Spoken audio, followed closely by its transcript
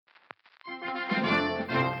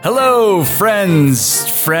Hello, friends,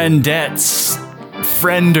 friendettes,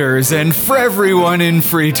 frienders, and for everyone in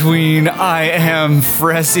between. I am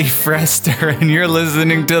Fressy Frester, and you're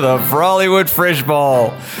listening to the Frawleywood Frischball.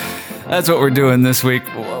 That's what we're doing this week.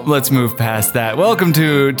 Let's move past that. Welcome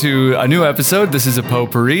to a new episode. This is a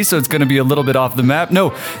potpourri, so it's going to be a little bit off the map. No,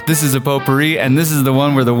 this is a potpourri, and this is the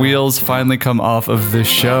one where the wheels finally come off of the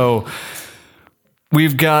show.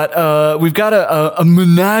 We've got a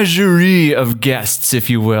menagerie of guests, if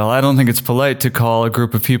you will. I don't think it's polite to call a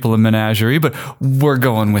group of people a menagerie, but we're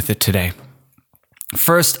going with it today.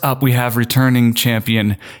 First up, we have returning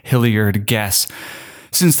champion Hilliard Guess.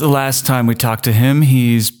 Since the last time we talked to him,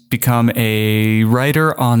 he's become a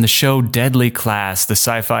writer on the show Deadly Class, the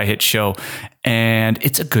sci-fi hit show, and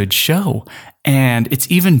it's a good show. And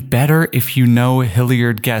it's even better if you know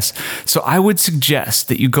Hilliard Guess. So I would suggest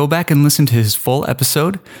that you go back and listen to his full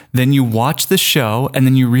episode, then you watch the show, and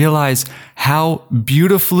then you realize how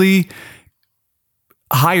beautifully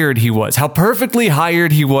hired he was, how perfectly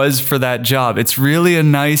hired he was for that job. It's really a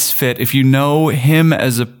nice fit. If you know him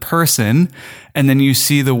as a person and then you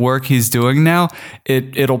see the work he's doing now,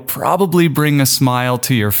 it'll probably bring a smile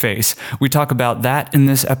to your face. We talk about that in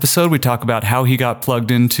this episode. We talk about how he got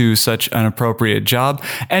plugged into such an appropriate job.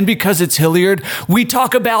 And because it's Hilliard, we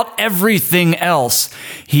talk about everything else.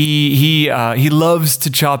 He loves to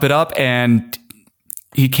chop it up, and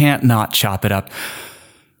he can't not chop it up.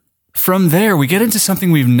 From there, we get into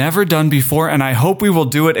something we've never done before, and I hope we will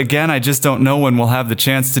do it again. I just don't know when we'll have the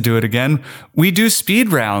chance to do it again. We do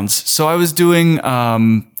speed rounds. So I was doing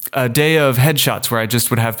a day of headshots where I just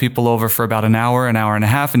would have people over for about an hour and a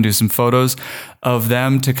half, and do some photos of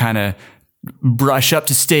them to kind of brush up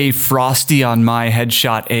to stay frosty on my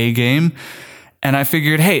headshot A game. And I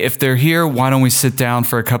figured, hey, if they're here, why don't we sit down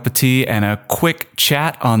for a cup of tea and a quick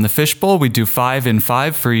chat on the fishbowl? We do 5 in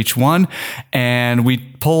 5 for each one, and we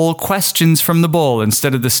pull questions from the bowl.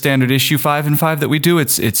 Instead of the standard issue 5 in 5 that we do,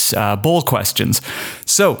 it's bowl questions.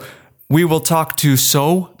 So we will talk to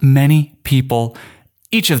so many people,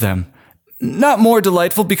 each of them not more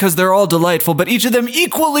delightful because they're all delightful, but each of them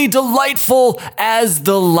equally delightful as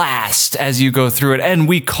the last as you go through it. And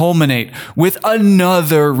we culminate with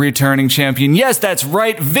another returning champion. Yes, that's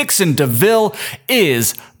right. Vixen DeVille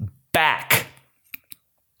is back.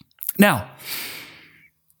 Now,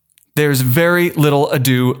 there's very little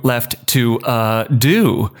ado left to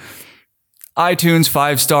do. iTunes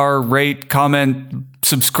 5-star, rate, comment,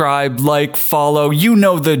 subscribe, like, follow. You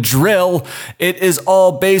know the drill. It is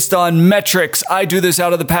all based on metrics. I do this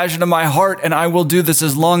out of the passion of my heart, and I will do this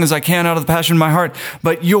as long as I can out of the passion of my heart.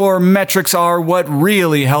 But your metrics are what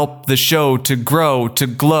really help the show to grow, to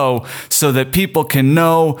glow, so that people can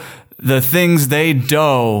know the things they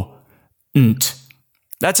don't.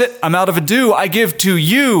 That's it. I'm out of ado. I give to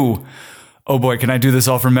you. Oh boy, can I do this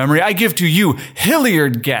all from memory? I give to you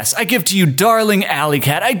Hilliard Guess. I give to you Darling Alley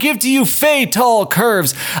Cat. I give to you Faye Tall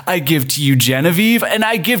Curves. I give to you Genevieve. And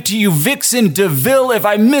I give to you Vixen DeVille. If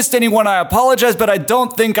I missed anyone, I apologize, but I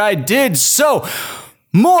don't think I did. So,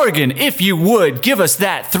 Morgan, if you would, give us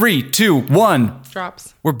that 3, 2, 1.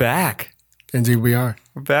 Drops. We're back. Indeed, we are.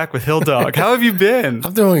 We're back with Hill Dog. How have you been?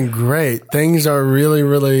 I'm doing great. Things are really,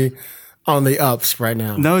 really on the ups right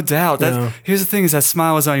now. No doubt. Here's the thing: is that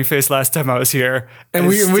smile was on your face last time I was here, and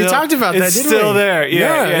we talked about that. It's didn't still we? there.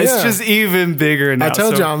 Yeah. It's just even bigger now. I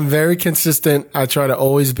told you I'm very consistent. I try to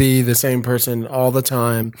always be the same person all the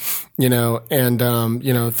time.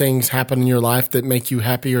 And things happen in your life that make you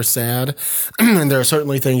happy or sad, and there are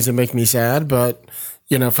certainly things that make me sad. But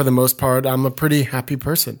for the most part, I'm a pretty happy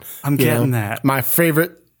person. I'm getting that. My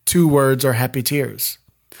favorite 2 words are happy tears.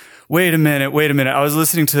 Wait a minute. I was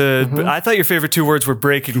listening to, I thought your favorite 2 words were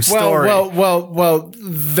breaking story. Well,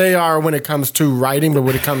 they are when it comes to writing, but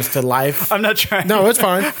when it comes to life. I'm not trying. No, it's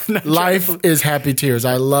fine. Life is happy tears.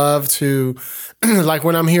 I love to, like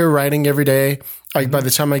when I'm here writing every day, like by the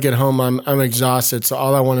time I get home, I'm exhausted. So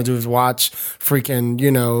all I want to do is watch freaking,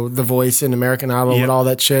 The Voice and American Idol and all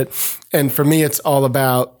that shit. And for me, it's all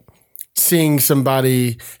about seeing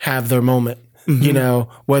somebody have their moment.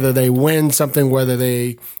 Whether they win something, whether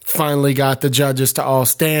they finally got the judges to all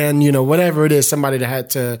stand, whatever it is, somebody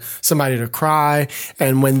to cry.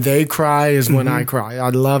 And when they cry is when I cry. I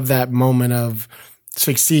love that moment of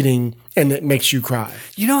succeeding, and it makes you cry.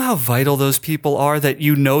 You know how vital those people are, that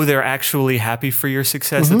they're actually happy for your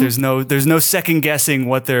success, that there's no second guessing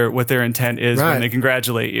what their intent is when they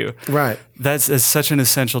congratulate you. Right. That's such an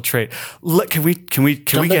essential trait. Look, can we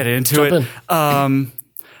get into it?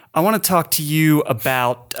 I want to talk to you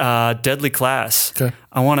about Deadly Class. Okay.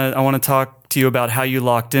 I want to talk to you about how you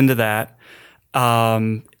locked into that,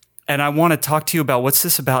 and I want to talk to you about what's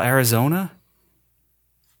this about Arizona.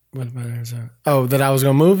 What about Arizona? Oh, that I was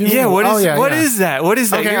going to move? Yeah, what is that? What is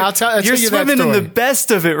that? Okay, I'll tell you're you swimming that in story. the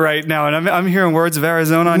best of it right now, and I'm hearing words of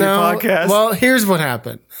Arizona on your podcast. Well, here's what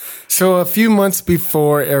happened. So a few months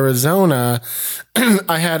before Arizona,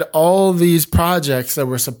 I had all these projects that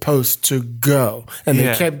were supposed to go, and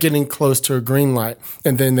they kept getting close to a green light,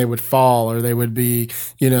 and then they would fall, or they would be,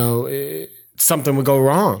 something would go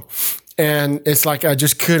wrong. And it's like I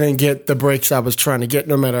just couldn't get the breaks I was trying to get,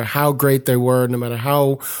 no matter how great they were, no matter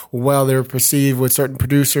how well they were perceived with certain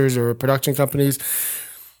producers or production companies.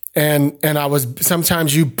 And I was,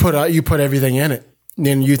 sometimes you put everything in it.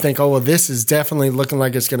 And you think, oh, well, this is definitely looking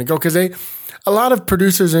like it's going to go. Because a lot of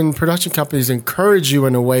producers and production companies encourage you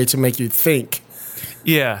in a way to make you think.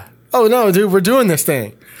 Yeah. Oh, no, dude, we're doing this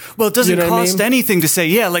thing. Well, it doesn't cost anything to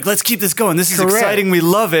say, let's keep this going. This is exciting. We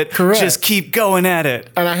love it. Correct. Just keep going at it.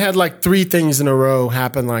 And I had like 3 things in a row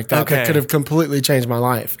happen like that that could have completely changed my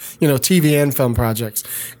life. TV and film projects.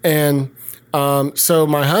 And so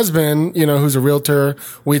my husband, who's a realtor,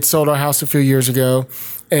 we'd sold our house a few years ago.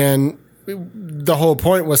 And the whole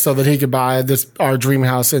point was so that he could buy our dream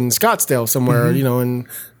house in Scottsdale somewhere, in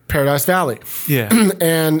Paradise Valley. Yeah.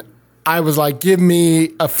 And I was like, give me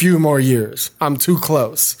a few more years. I'm too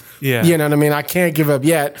close. Yeah. You know what I mean? I can't give up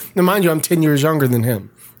yet. Now, mind you, I'm 10 years younger than him,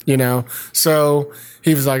 So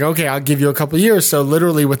he was like, okay, I'll give you a couple of years. So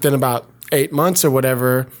literally within about 8 months or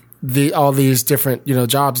whatever, all these different,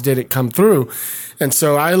 jobs didn't come through. And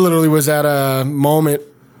so I literally was at a moment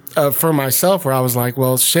for myself where I was like,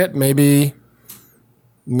 well, shit, maybe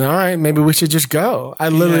we should just go. I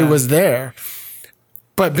literally was there.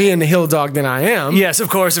 But being the hill dog that I am. Yes, of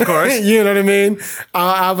course. You know what I mean?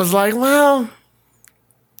 I was like, well,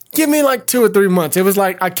 give me like 2 or 3 months. It was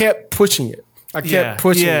like I kept pushing it. Yeah.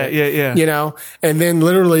 And then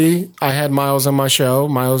literally I had Miles on my show,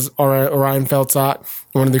 Orion Feltzot,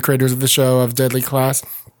 one of the creators of the show of Deadly Class.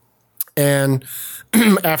 And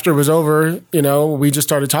after it was over, we just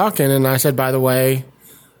started talking. And I said, by the way,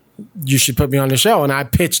 you should put me on the show. And I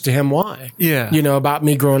pitched to him why. Yeah. About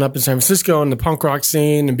me growing up in San Francisco and the punk rock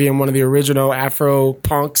scene and being one of the original Afro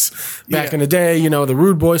punks back in the day, the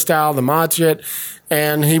rude boy style, the mod shit.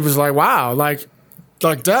 And he was like, wow, like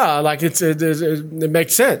duh, like it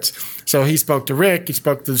makes sense. So he spoke to Rick, he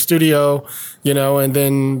spoke to the studio, and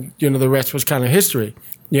then, the rest was kind of history,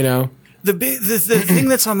 The thing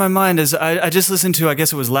that's on my mind is I just listened to, I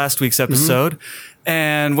guess it was last week's episode,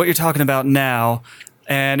 and what you're talking about now.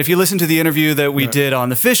 And if you listen to the interview that we did on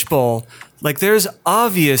the Fishbowl, like there's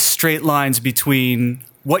obvious straight lines between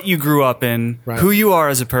what you grew up in, who you are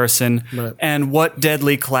as a person, and what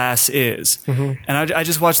Deadly Class is. Mm-hmm. And I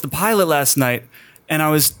just watched the pilot last night, and I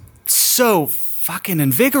was so fucking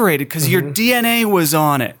invigorated because your DNA was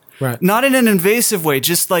on it. Right. Not in an invasive way,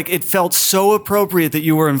 just like it felt so appropriate that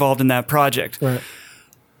you were involved in that project. Right.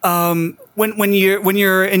 When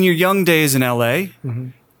you're in your young days in LA,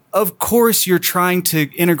 of course you're trying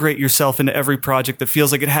to integrate yourself into every project that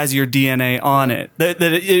feels like it has your DNA on it, that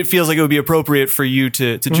it feels like it would be appropriate for you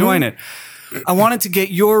to join it. I wanted to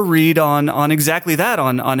get your read on exactly that,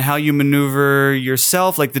 on how you maneuver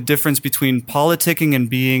yourself, like the difference between politicking and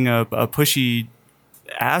being a pushy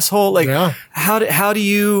asshole. Like, how do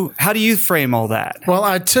you frame all that? Well,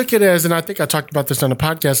 I took it as, and I think I talked about this on the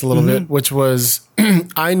podcast a little bit, which was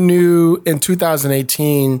I knew in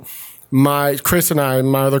 2018, Chris and I,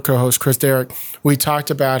 my other co-host, Chris Derrick, we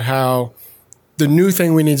talked about how the new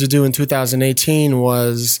thing we need to do in 2018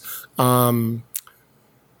 was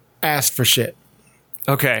ask for shit.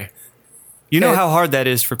 Okay. You know how hard that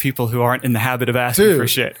is for people who aren't in the habit of asking for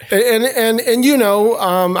shit. And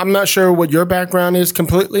I'm not sure what your background is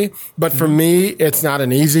completely, but for me, it's not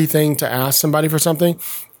an easy thing to ask somebody for something.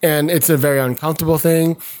 And it's a very uncomfortable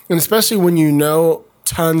thing. And especially when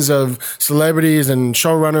tons of celebrities and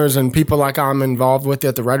showrunners and people like I'm involved with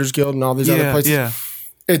at the Writers Guild and all these other places. Yeah.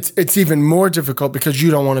 It's even more difficult because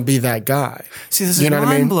you don't want to be that guy. See, this is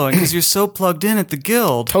mind-blowing because you're so plugged in at the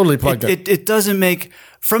Guild. Totally plugged in. It doesn't make,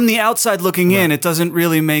 from the outside looking in, it doesn't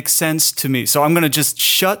really make sense to me. So I'm going to just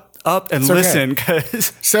shut up and listen.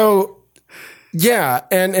 So, yeah,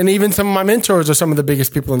 and even some of my mentors are some of the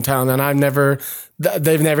biggest people in town, and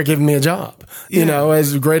they've never given me a job. Yeah.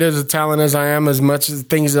 As great as a talent as I am, as much as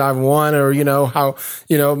things that I've won, or how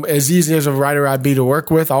as easy as a writer I'd be to work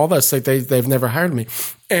with, all that stuff, they've never hired me.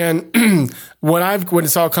 And when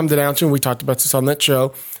it's all come down to, and we talked about this on that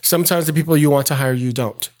show, sometimes the people you want to hire you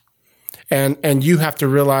don't. And you have to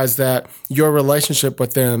realize that your relationship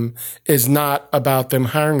with them is not about them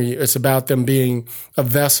hiring you. It's about them being a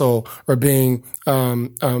vessel or being,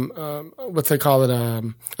 what they call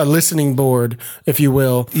it, a listening board, if you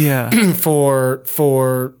will, for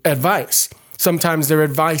advice. sometimes they're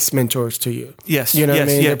advice mentors to you. Yes. You know yes,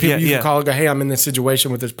 what I mean? Yeah, They're people you yeah. can call and go, hey, I'm in this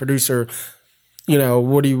situation with this producer. You know,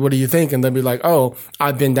 what do you think? And they'll be like, oh,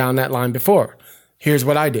 I've been down that line before. Here's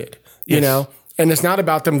what I did. Yes. You know? And it's not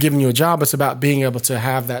about them giving you a job. It's about being able to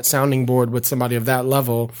have that sounding board with somebody of that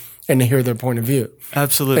level and to hear their point of view.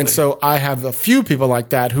 Absolutely. And so I have a few people like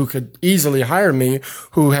that who could easily hire me,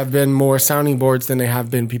 who have been more sounding boards than they have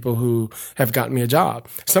been people who have gotten me a job.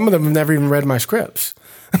 Some of them have never even read my scripts.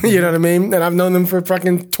 You know what I mean? And I've known them for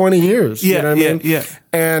fucking 20 years. Yeah, you know what I mean? Yeah.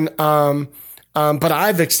 And, but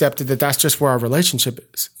I've accepted that that's just where our relationship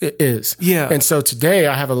is. Yeah. And so today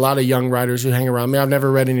I have a lot of young writers who hang around me. I've never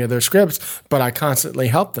read any of their scripts, but I constantly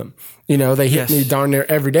help them. You know, they hit me darn near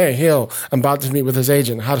every day. Hill, I'm about to meet with his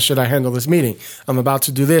agent. How should I handle this meeting? I'm about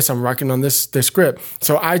to do this. I'm working on this script.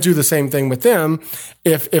 So I do the same thing with them.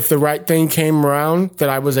 If the right thing came around that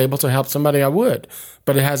I was able to help somebody, I would.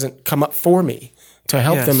 But it hasn't come up for me to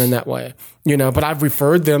help them in that way, you know, but I've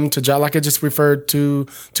referred them to job. Like I just referred two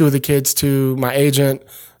of the kids to my agent,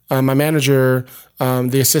 my manager,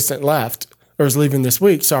 the assistant left or is leaving this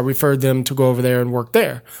week. So I referred them to go over there and work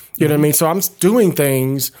there. You know what I mean? So I'm doing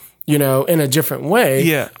things, you know, in a different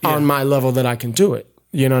way on my level that I can do it.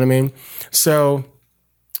 You know what I mean? So,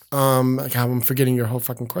 God, I'm forgetting your whole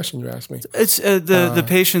fucking question you asked me. It's the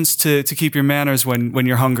patience to keep your manners when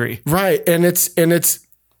you're hungry. Right. And it's,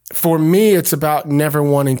 for me, it's about never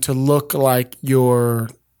wanting to look like you're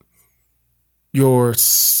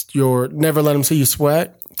never let them see you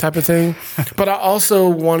sweat type of thing. But I also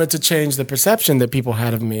wanted to change the perception that people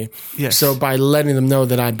had of me. Yes. So by letting them know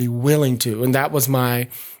that I'd be willing to, and that was my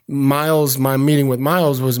meeting with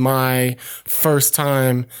Miles was my first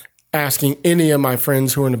time asking any of my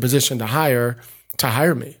friends who are in a position to hire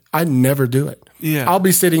me. I never do it. Yeah. I'll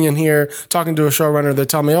be sitting in here talking to a showrunner that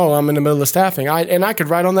tell me, oh, I'm in the middle of staffing. I could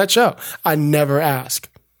write on that show. I never ask.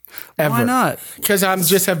 Ever. Why not? Because I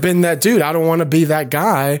just have been that dude. I don't want to be that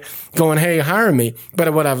guy going, hey, hire me.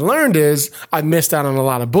 But what I've learned is I missed out on a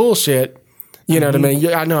lot of bullshit. You know what I mean?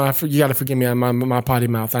 I know you got to forgive me on my potty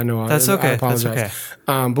mouth. I know. That's okay. I apologize. That's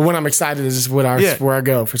okay. But when I'm excited is where I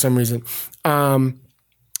go for some reason.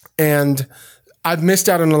 And I've missed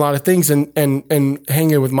out on a lot of things, and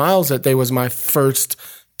hanging with Miles that day was my first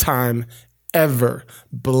time ever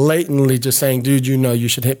blatantly just saying, dude, you know, you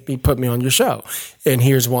should put me on your show. And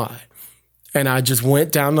here's why. And I just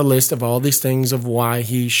went down the list of all these things of why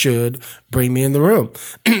he should bring me in the room.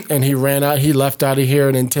 And he ran out, he left out of here,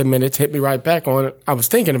 and in 10 minutes hit me right back on it. I was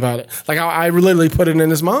thinking about it. Like I literally put it in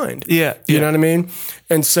his mind. Yeah. You know what I mean?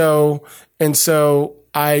 And so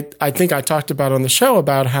I think I talked about on the show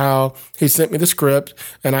about how he sent me the script,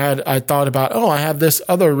 and I thought about, I have this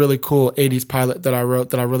other really cool 80s pilot that I wrote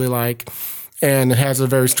that I really like, and it has a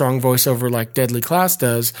very strong voiceover like Deadly Class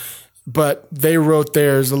does. But they wrote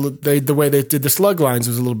theirs, the way they did the slug lines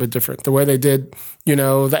was a little bit different. The way they did, you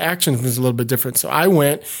know, the action was a little bit different. So I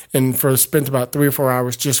went and spent about 3 or 4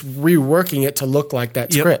 hours just reworking it to look like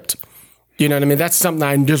that script. You know what I mean? That's something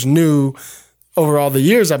I just knew over all the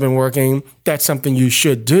years I've been working, that's something you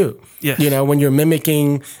should do. Yes. You know, when you're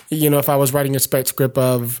mimicking, you know, if I was writing a spec script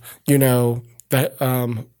of, you know, that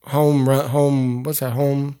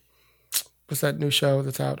what's that new show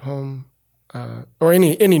that's out? Or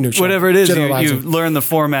any new show. Whatever it is, you learn the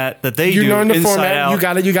format that they do. You learn the format,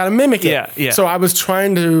 out. you gotta mimic it. Yeah. So I was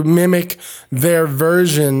trying to mimic their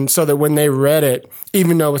version so that when they read it,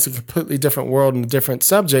 even though it's a completely different world and a different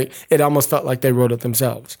subject, it almost felt like they wrote it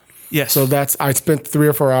themselves. Yes. So I spent 3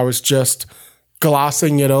 or 4 hours just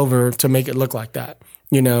glossing it over to make it look like that,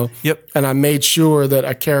 you know? Yep. And I made sure that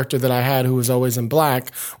a character that I had who was always in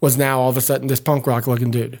black was now all of a sudden this punk rock looking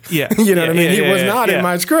dude. Yeah. You know what I mean? He was not in in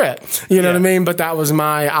my script. You know what I mean? But that was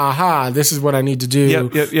my this is what I need to do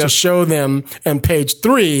to show them on page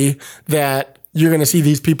 3 that you're going to see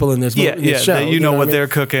these people in this show. That you know what they're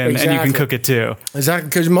cooking, exactly. And you can cook it too. Exactly,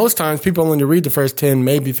 because most times people only read the first 10,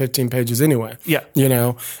 maybe 15 pages anyway. Yeah. You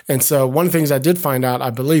know? And so one of the things I did find out, I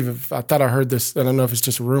believe, I thought I heard this, I don't know if it's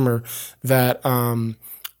just a rumor, that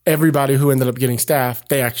everybody who ended up getting staff,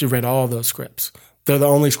 they actually read all those scripts. They're the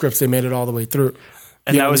only scripts they made it all the way through.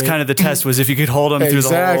 And that was kind of the test, was if you could hold them through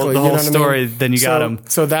the whole story, then you got them.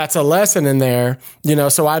 So that's a lesson in there, you know.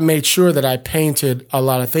 So I made sure that I painted a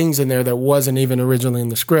lot of things in there that wasn't even originally in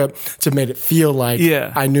the script to make it feel like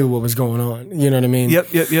I knew what was going on. You know what I mean?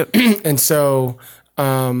 Yep. And so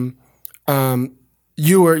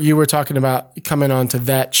you were talking about coming on to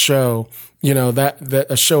that show, you know, that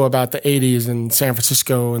a show about the 80s in San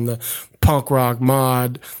Francisco and the punk rock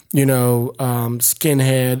mod, you know,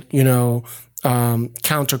 skinhead, you know,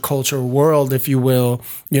 counterculture world, if you will,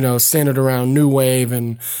 you know, centered around new wave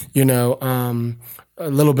and, you know, a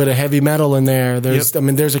little bit of heavy metal in there. There's, I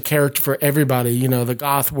mean, there's a character for everybody. You know, the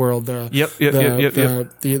goth world,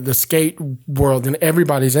 the skate world, and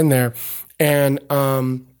everybody's in there. And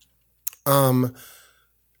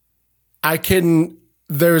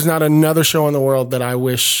there's not another show in the world that I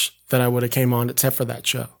wish that I would have came on except for that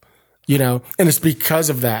show. You know, and it's because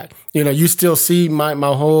of that. You know, you still see my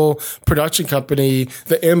whole production company,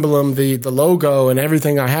 the emblem, the logo, and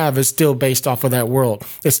everything I have is still based off of that world.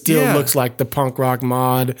 It still looks like the punk rock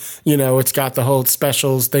mod. You know, it's got the whole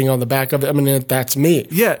specials thing on the back of it. I mean, that's me.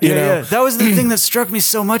 Yeah. That was the thing that struck me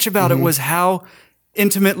so much about it was how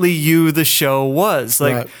intimately you the show was.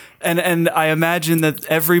 Like, and I imagine that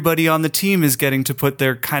everybody on the team is getting to put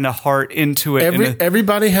their kind of heart into it.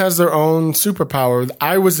 Everybody has their own superpower.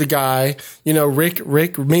 I was the guy, you know,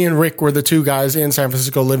 me and Rick were the two guys in San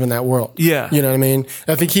Francisco living that world. Yeah. You know what I mean?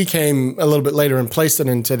 I think he came a little bit later and placed it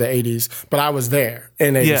into the 80s, but I was there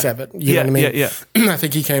in 87. You know what I mean? Yeah. I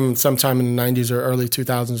think he came sometime in the 90s or early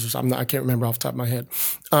 2000s or something. I can't remember off the top of my head.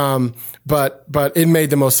 But it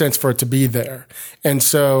made the most sense for it to be there. And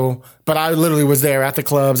so, but I literally was there at the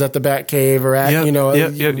clubs, at the Batcave, or at,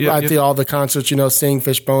 at all the concerts, you know, seeing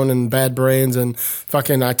Fishbone and Bad Brains, and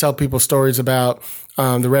fucking, I tell people stories about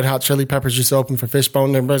the Red Hot Chili Peppers used to open for Fishbone.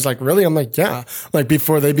 And everybody's like, really? I'm like, yeah. Like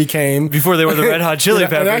before they were the Red Hot Chili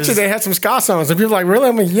Peppers. And actually they had some ska songs. And people are like, really?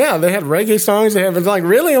 I'm like, yeah. They had reggae songs. They had, like,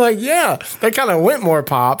 really? I'm like, yeah. They kind of went more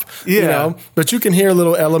pop, you know, but you can hear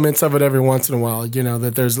little elements of it every once in a while, you know,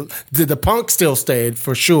 that the punk still stayed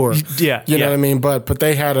for sure. Yeah. You know what I mean? But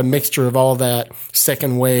they had a mixture of all that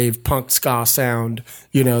second wave punk ska sound,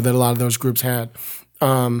 you know, that a lot of those groups had.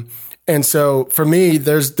 And so for me,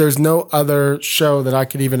 there's no other show that I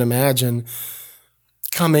could even imagine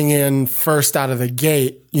coming in first out of the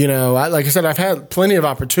gate. You know, like I said, I've had plenty of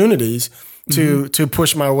opportunities to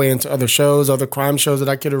push my way into other shows, other crime shows that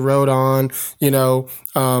I could have wrote on, you know,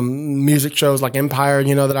 music shows like Empire,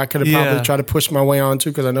 you know, that I could have probably tried to push my way on to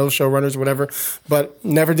because I know showrunners, whatever, but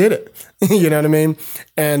never did it. You know what I mean?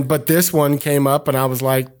 But this one came up and I was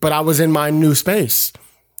like, but I was in my new space.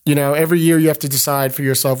 You know, every year you have to decide for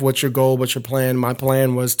yourself what's your goal, what's your plan. My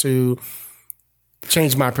plan was to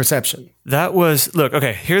change my perception.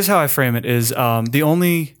 Okay, here's how I frame it is the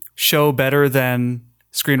only show better than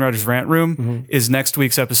Screenwriters Rant Room is next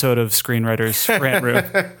week's episode of Screenwriters Rant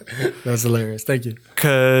Room. That's hilarious. Thank you.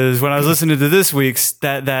 Because when I was listening to this week's,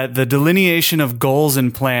 that the delineation of goals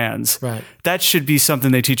and plans, that should be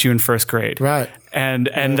something they teach you in first grade. Right. And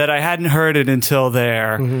that I hadn't heard it until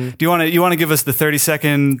there. Do you want to give us the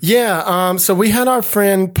 30-second? Yeah. So we had our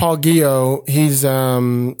friend Paul Gio. He's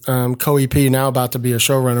co-EP now, about to be a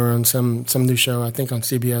showrunner on some new show, I think on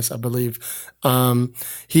CBS, I believe.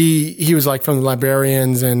 He was like from the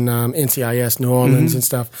Librarians and NCIS New Orleans and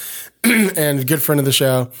stuff, and a good friend of the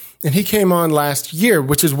show. And he came on last year,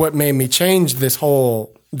 which is what made me change this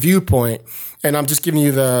whole viewpoint. And I'm just giving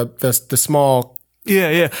you the small.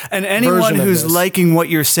 Yeah. And anyone who's liking what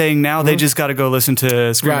you're saying now, they just got to go listen to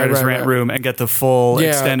Screenwriters Rant Room and get the full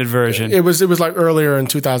extended version. It was like earlier in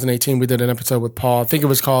 2018, we did an episode with Paul. I think it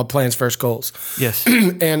was called Plans First Goals. Yes.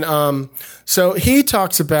 And so he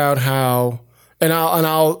talks about how, and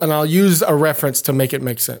I'll use a reference to make it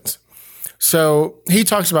make sense. So he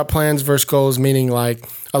talks about plans versus goals, meaning like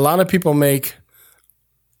a lot of people make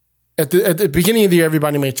at the beginning of the year,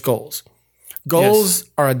 everybody makes goals. Goals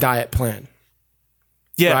are a diet plan.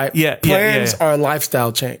 Right? Plans are a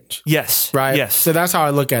lifestyle change. Yes. Right? Yes. So that's how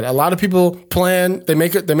I look at it. A lot of people plan, they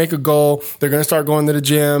make a goal, they're going to start going to the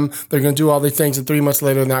gym, they're going to do all these things, and 3 months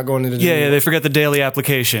later, they're not going to the gym. Yeah, they forget the daily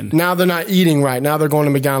application. Now they're not eating right. Now they're going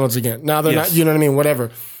to McDonald's again. Now they're not, you know what I mean?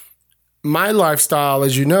 Whatever. My lifestyle,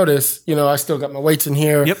 as you notice, you know, I still got my weights in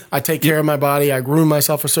here. Yep. I take care of my body. I groom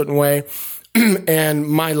myself a certain way. And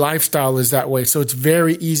my lifestyle is that way. So it's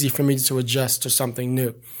very easy for me to adjust to something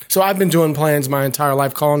new. So I've been doing plans my entire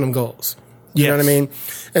life, calling them goals. You know what I mean?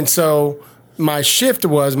 And so my shift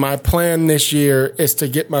was, my plan this year is to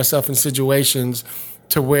get myself in situations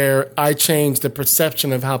to where I change the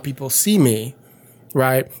perception of how people see me.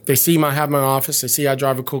 Right? They see have my office. They see I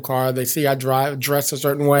drive a cool car. They see I dress a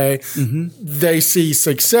certain way. They see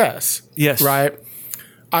success. Yes. Right?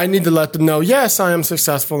 I need to let them know, yes, I am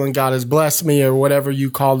successful and God has blessed me, or whatever you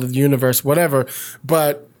call the universe, whatever.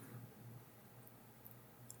 But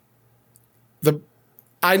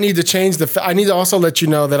I need to change I need to also let you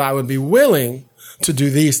know that I would be willing to do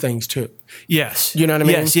these things too. Yes. You know what I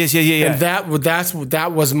mean? Yes. And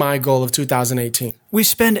that was my goal of 2018. We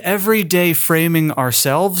spend every day framing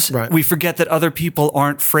ourselves. Right. We forget that other people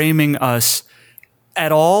aren't framing us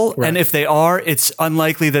at all. Right. And if they are, it's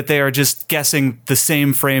unlikely that they are just guessing the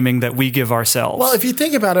same framing that we give ourselves. Well, if you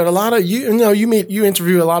think about it, a lot of you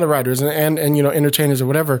interview a lot of writers and entertainers or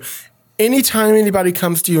whatever. Anytime anybody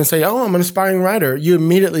comes to you and say, "Oh, I'm an aspiring writer,"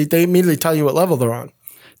 they immediately tell you what level they're on.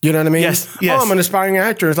 You know what I mean? Yes. Oh, I'm an aspiring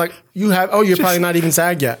actor. It's like you're probably not even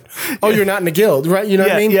SAG yet. Oh, you're not in the guild, right? You know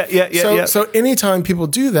what I mean? Yeah. So anytime people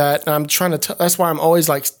do that, I'm trying to. That's why I'm always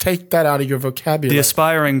like, take that out of your vocabulary. The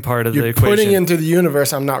aspiring part of the equation. You're putting into the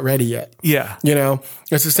universe, I'm not ready yet. Yeah.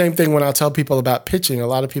 It's the same thing when I tell people about pitching. A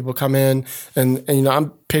lot of people come in and I'm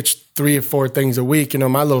pitched 3 or 4 things a week,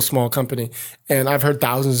 my little small company, and I've heard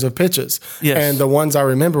thousands of pitches. Yes. And the ones I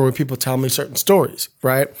remember were people tell me certain stories,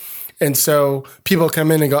 right? And so people come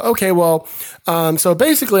in and go, okay, well, so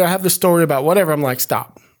basically I have this story about whatever. I'm like,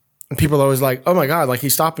 stop. And people are always like, oh my God, like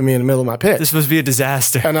he's stopping me in the middle of my pitch. This must be a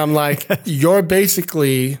disaster. And I'm like, the word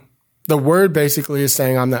basically is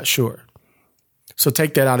saying I'm not sure. So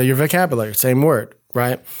take that out of your vocabulary, same word,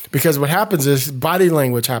 right? Because what happens is body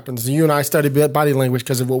language happens. You and I study body language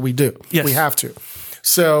because of what we do. Yes. We have to.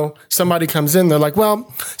 So somebody comes in, they're like,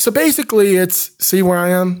 well, so basically it's, see where I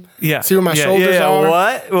am? Yeah. See where my shoulders are?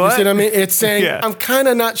 What? You see what I mean? It's saying, I'm kind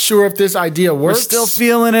of not sure if this idea works. We're still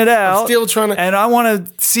feeling it out. I'm still trying to. And I want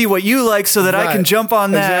to see what you like so that I can jump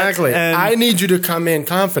on that. Exactly. And I need you to come in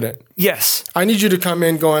confident. Yes. I need you to come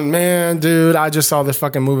in going, man, dude, I just saw this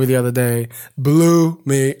fucking movie the other day. Blew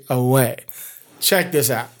me away. Check this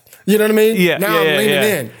out. You know what I mean? Yeah. Now I'm leaning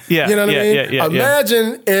in. Yeah. You know what I mean?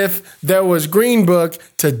 Imagine if there was Green Book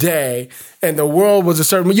today and the world was a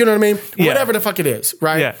certain, you know what I mean? Whatever the fuck it is,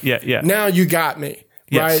 right? Yeah. Now you got me.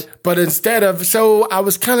 Yes. Right. But instead of, so I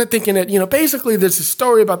was kind of thinking that, basically there's a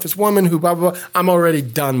story about this woman who, blah, blah, blah, I'm already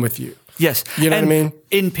done with you. Yes. You know what I mean?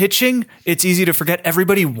 In pitching, it's easy to forget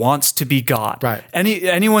everybody wants to be got. Right.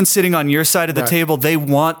 Anyone sitting on your side of the table, they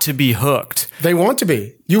want to be hooked. They want to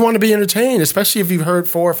be. You want to be entertained, especially if you've heard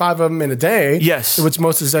 4 or 5 of them in a day. Yes. Which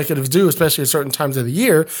most executives do, especially at certain times of the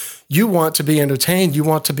year. You want to be entertained. You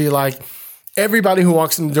want to be like, everybody who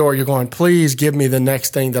walks in the door, you're going, please give me the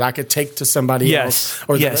next thing that I could take to somebody else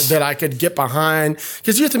or that I could get behind.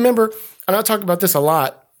 Because you have to remember, and I talk about this a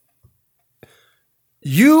lot,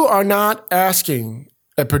 you are not asking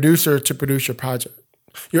a producer to produce your project.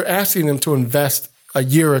 You're asking them to invest a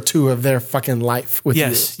year or 2 of their fucking life with you.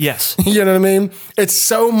 Yes. You know what I mean? It's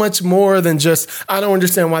so much more than just, I don't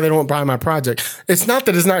understand why they don't buy my project. It's not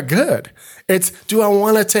that it's not good. It's, do I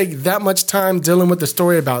want to take that much time dealing with the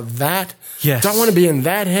story about that? Yes. Do I want to be in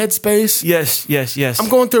that headspace? Yes. I'm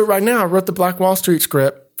going through it right now. I wrote the Black Wall Street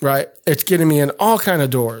script, right? It's getting me in all kind of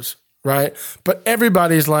doors, right? But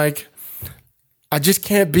everybody's like, I just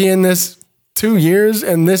can't be in this 2 years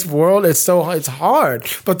in this world. It's hard,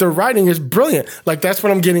 but the writing is brilliant. Like that's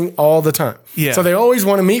what I'm getting all the time. Yeah. So they always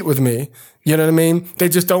want to meet with me. You know what I mean? They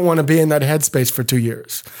just don't want to be in that headspace for 2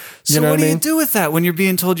 years. So what do you do with that when you're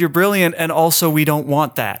being told you're brilliant and also we don't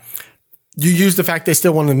want that? You use the fact they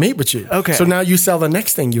still want to meet with you. Okay. So now you sell the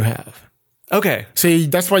next thing you have. Okay. See,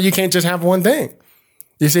 that's why you can't just have one thing.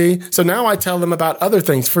 You see? So now I tell them about other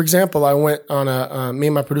things. For example, I went on me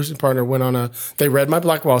and my producing partner went on they read my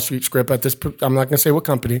Black Wall Street script at this, I'm not going to say what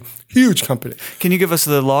company, huge company. Can you give us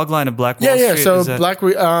the log line of Black Wall Street? Yeah. So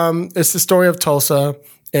it's the story of Tulsa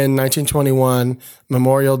in 1921,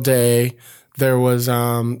 Memorial Day. There was a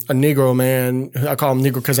Negro man, I call him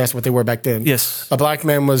Negro because that's what they were back then. Yes. A black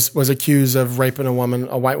man was accused of raping a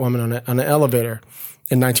white woman on an elevator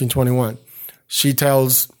in 1921. She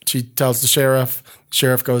tells the sheriff.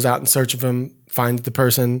 Sheriff goes out in search of him, finds the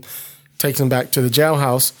person, takes him back to the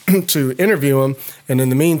jailhouse to interview him. And in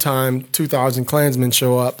the meantime, 2,000 Klansmen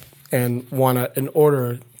show up and want an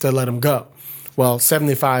order to let him go. Well,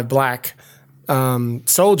 75 black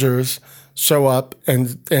soldiers show up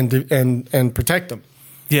and protect him.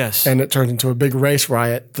 Yes. And it turns into a big race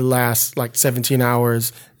riot that lasts like 17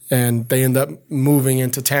 hours. And they end up moving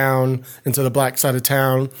into town, into the black side of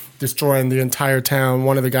town, destroying the entire town.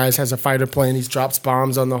 One of the guys has a fighter plane. He drops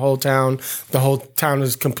bombs on the whole town. The whole town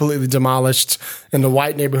is completely demolished. And the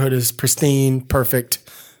white neighborhood is pristine, perfect.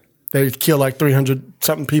 They kill like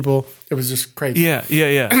 300-something people. It was just crazy.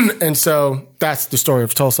 Yeah. And so that's the story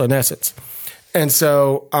of Tulsa in essence. And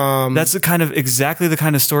so that's exactly the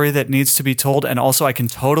kind of story that needs to be told. And also I can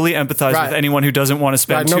totally empathize with anyone who doesn't want to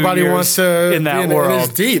spend 2 Nobody years wants to in that world. And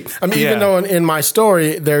it's deep. I mean, even though in my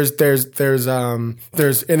story there's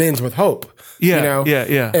it ends with hope. Yeah.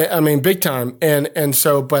 Yeah. I mean, big time. And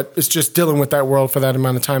so, but it's just dealing with that world for that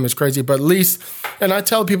amount of time is crazy. But at least, and I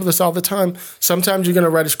tell people this all the time, sometimes you're going to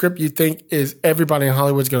write a script you think is everybody in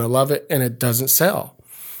Hollywood's going to love it, and it doesn't sell.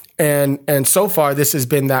 And so far, this has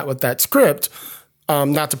been that with that script.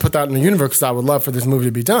 Not to put that in the universe, because I would love for this movie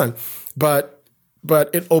to be done, but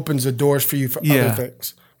it opens the doors for you for other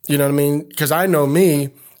things. You know what I mean? Because I know me.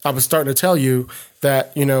 I was starting to tell you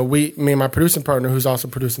that, me and my producing partner, who's also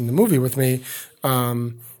producing the movie with me,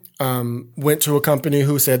 went to a company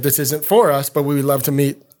who said, this isn't for us, but we would love to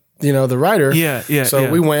meet, the writer. So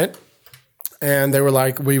we went, and they were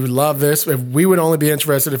like, we would love this. If we would only be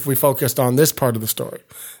interested if we focused on this part of the story.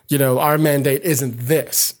 Our mandate isn't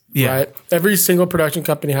this. Right? Every single production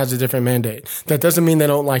company has a different mandate. That doesn't mean they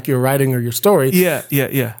don't like your writing or your story.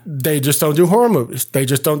 They just don't do horror movies. They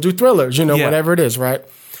just don't do thrillers, whatever it is, right?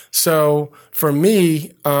 So for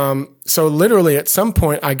me, so literally at some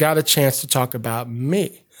point I got a chance to talk about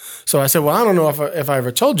me. So I said, well, I don't know if I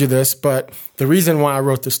ever told you this, but the reason why I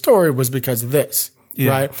wrote the story was because of this.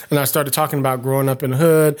 Right. And I started talking about growing up in the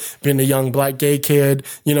hood, being a young black gay kid,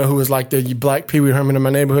 who was like the black Pee Wee Herman in my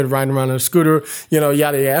neighborhood, riding around on a scooter, yada,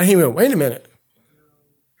 yada. He went, wait a minute.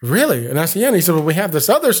 Really? And I said, yeah. And he said, well, we have this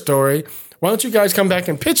other story. Why don't you guys come back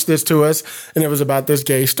and pitch this to us? And it was about this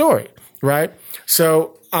gay story. Right.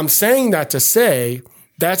 So I'm saying that to say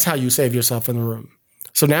that's how you save yourself in the room.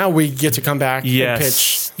 So now we get to come back and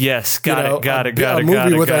pitch. Yes, got it. A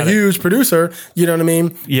movie with a huge producer, you know what I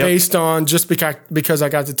mean? Yep. Based on just because I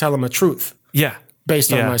got to tell him a truth. Yeah.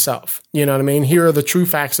 Based on myself. You know what I mean? Here are the true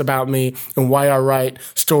facts about me and why I write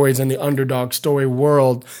stories in the underdog story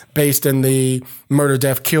world based in the murder,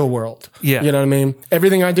 death, kill world. Yeah. You know what I mean?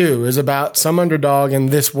 Everything I do is about some underdog in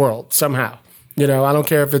this world somehow. I don't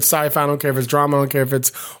care if it's sci-fi, I don't care if it's drama, I don't care if it's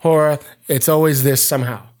horror. It's always this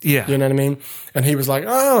somehow. Yeah. You know what I mean? And he was like,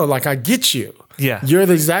 oh, like I get you. Yeah. You're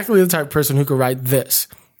exactly the type of person who could write this.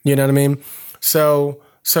 You know what I mean? So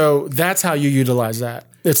that's how you utilize that.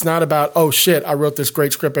 It's not about, oh shit, I wrote this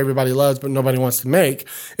great script everybody loves, but nobody wants to make.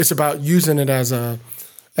 It's about using it as your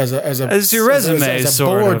resume, as a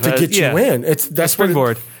board to get you in. That's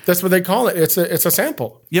springboard. That's what they call it. It's a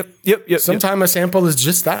sample. Yep. Sometimes a sample is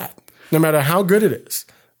just that. No matter how good it is,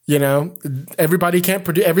 everybody can't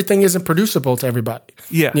produce. Everything isn't producible to everybody.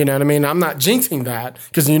 Yeah. You know what I mean? I'm not jinxing that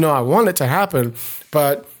because I want it to happen,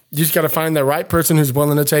 but you just got to find the right person who's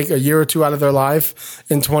willing to take a year or two out of their life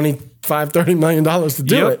and $25-30 million to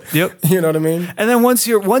do it. Yep. You know what I mean? And then once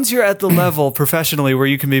you're at the level professionally where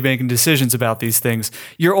you can be making decisions about these things,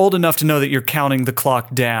 you're old enough to know that you're counting the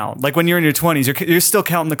clock down. Like when you're in your 20s, you're still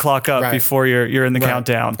counting the clock up before you're in the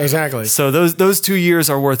countdown. Exactly. So those 2 years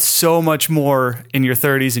are worth so much more in your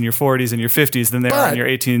 30s and your 40s and your 50s than they are in your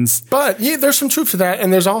 18s. But there's some truth to that,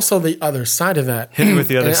 and there's also the other side of that. Hit me with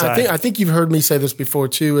the other side. I think you've heard me say this before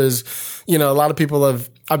too. Is a lot of people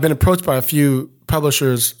I've been approached by a few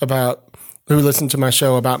publishers who listen to my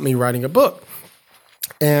show about me writing a book.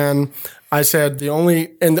 And I said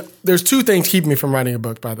there's two things keeping me from writing a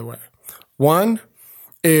book, by the way. One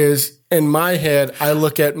is in my head,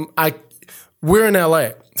 we're in LA,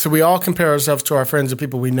 so we all compare ourselves to our friends and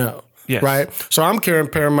people we know. Yes. Right? So I'm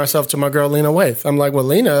comparing myself to my girl, Lena Waithe. I'm like, well,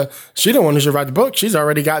 Lena, she the one who should write the book. She's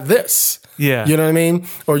already got this. Yeah. You know what I mean?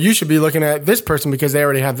 Or you should be looking at this person because they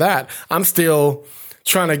already have that. I'm still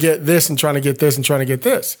trying to get this and trying to get this and trying to get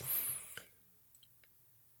this.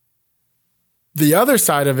 The other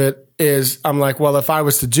side of it is I'm like, well, if I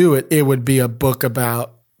was to do it, it would be a book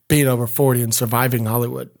about being over 40 and surviving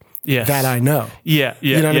Hollywood. Yes. That I know. Yeah.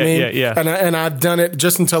 You know what I mean? Yeah. And I've done it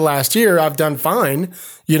just until last year. I've done fine,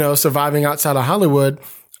 surviving outside of Hollywood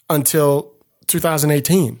until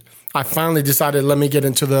 2018. I finally decided, let me get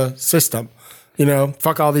into the system.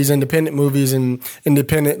 Fuck all these independent movies and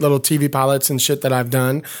independent little TV pilots and shit that I've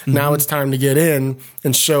done. Mm-hmm. Now it's time to get in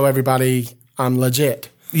and show everybody I'm legit,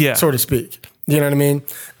 so to speak. You know what I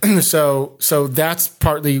mean? So that's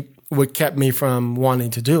partly what kept me from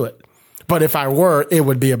wanting to do it. But if I were, it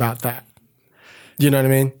would be about that. You know what I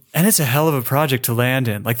mean? And it's a hell of a project to land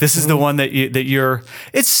in. Like this is the one that you're.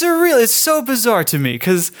 It's surreal. It's so bizarre to me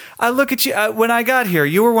because I look at you when I got here.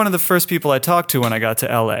 You were one of the first people I talked to when I got to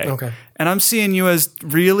LA. Okay. And I'm seeing you as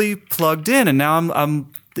really plugged in, and now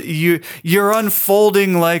you're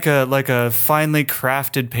unfolding like a finely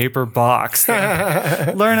crafted paper box.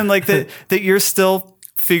 Learning that you're still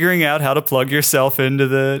figuring out how to plug yourself into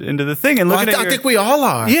the thing and looking I think we all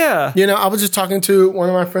are. Yeah. I was just talking to one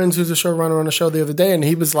of my friends who's a showrunner on the show the other day, and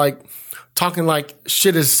he was like talking like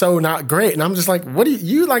shit is so not great. And I'm just like, what do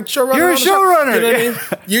you like showrunner? You're a showrunner. You know what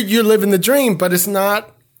I mean? You're living the dream, but it's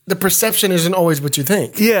not, the perception isn't always what you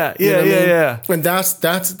think. Yeah. You know what I mean? Yeah. And that's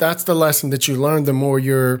the lesson that you learn the more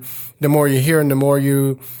you hear and the more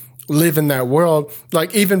you live in that world.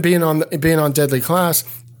 Like even being on Deadly Class,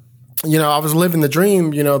 I was living the dream,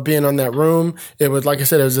 being on that room. It was, like I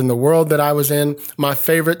said, it was in the world that I was in. My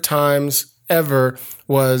favorite times ever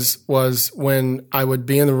was when I would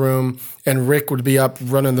be in the room and Rick would be up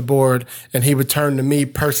running the board and he would turn to me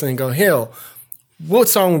personally and go, Hill, what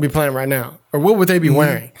song would be playing right now? Or what would they be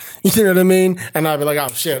wearing? You know what I mean? And I'd be like, oh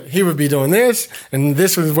shit, he would be doing this and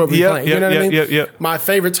this was what we playing. You know what I mean? My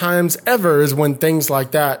favorite times ever is when things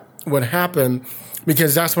like that would happen,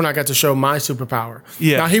 because that's when I got to show my superpower.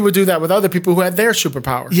 Yeah. Now, he would do that with other people who had their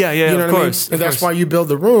superpower. Yeah, you know of course. I mean? And that's why you build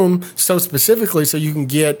the room so specifically so you can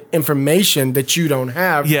get information that you don't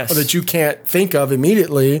have or that you can't think of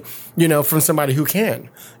immediately, you know, from somebody who can.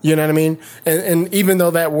 You know what I mean? And even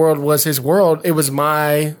though that world was his world, it was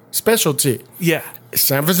my specialty. Yeah.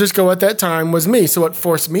 San Francisco at that time was me. So it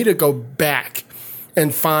forced me to go back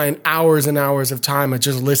and find hours and hours of time of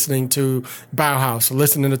just listening to Bauhaus,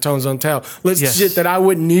 listening to Tones on Tell, shit that I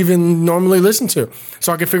wouldn't even normally listen to.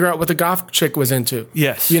 So I could figure out what the goth chick was into.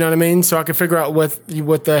 Yes. You know what I mean? So I could figure out what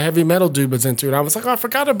the heavy metal dude was into. And I was like, oh, I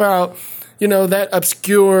forgot about, you know, that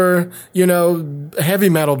obscure, you know, heavy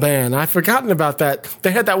metal band. I've forgotten about that.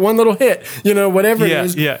 They had that one little hit, you know, whatever it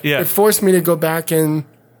is. Yeah. It forced me to go back and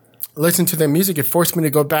listen to their music. It forced me to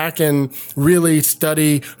go back and really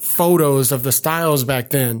study photos of the styles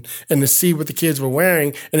back then and to see what the kids were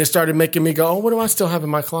wearing. And it started making me go, oh, what do I still have in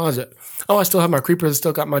my closet? Oh, I still have my creepers. I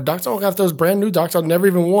still got my Docs. Oh, I got those brand new Docs I've never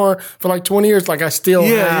even wore for like 20 years. Like I still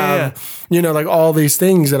have, you know, like all these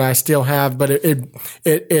things that I still have, but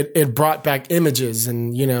it brought back images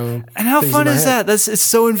and, you know. And how fun is that? It's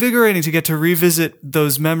so invigorating to get to revisit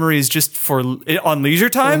those memories just on leisure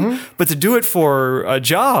time, but to do it for a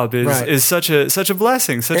job is such a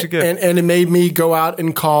blessing, such a gift. And it made me go out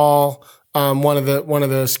and call one of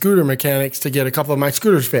the scooter mechanics to get a couple of my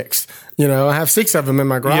scooters fixed. You know, I have 6 of them in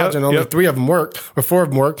my garage and only 3 of them worked or 4 of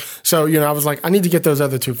them worked. So, you know, I was like, I need to get those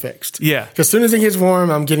other 2 fixed. Yeah. Because as soon as it gets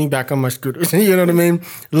warm, I'm getting back on my scooters. You know what I mean?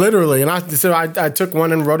 Literally. And I took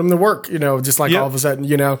one and rode them to work, you know, just like all of a sudden,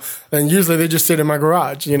 you know, and usually they just sit in my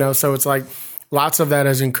garage, you know, so it's like, lots of that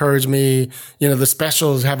has encouraged me. You know, the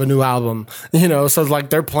Specials have a new album, you know, so it's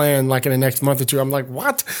like they're playing like in the next month or 2. I'm like,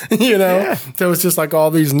 what? You know? So it's just like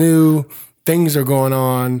all these new things are going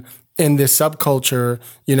on in this subculture,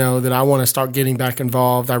 you know, that I want to start getting back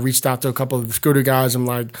involved. I reached out to a couple of the scooter guys. I'm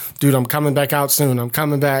like, dude, I'm coming back out soon. I'm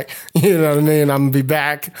coming back. You know what I mean? I'm going to be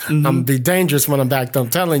back. I'm going to be dangerous when I'm back, I'm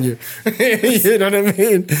telling you. You know what I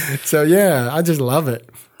mean? So yeah, I just love it.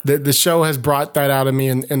 The show has brought that out of me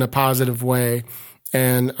in a positive way.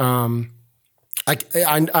 And I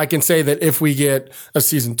can say that if we get a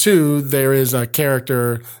season 2, there is a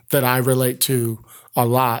character that I relate to a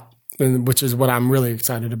lot, which is what I'm really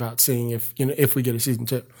excited about seeing if we get a season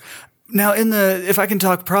 2. Now, if I can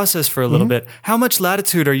talk process for a little bit, how much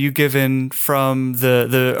latitude are you given from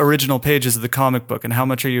the original pages of the comic book, and how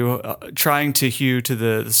much are you trying to hew to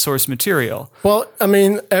the source material? Well, I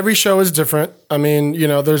mean, every show is different. I mean, you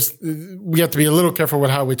know, we have to be a little careful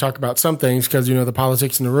with how we talk about some things because, you know, the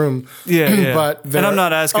politics in the room. Yeah. But and I'm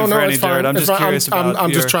not asking for any dirt. I'm just curious about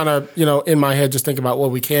I'm just trying to, you know, in my head, just think about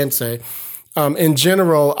what we can say. In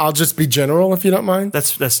general, I'll just be general if you don't mind.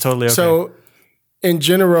 That's totally okay. So, in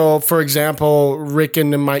general, for example, Rick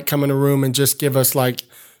and them might come in a room and just give us like,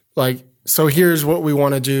 so here's what we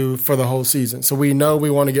want to do for the whole season. So we know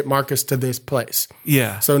we want to get Marcus to this place.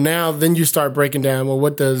 Yeah. So now then you start breaking down, well,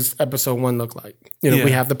 what does episode 1 look like? You know,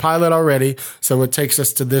 we have the pilot already, so it takes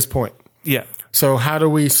us to this point. Yeah. So how do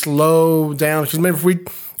we slow down? Because maybe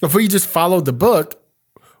if we just followed the book,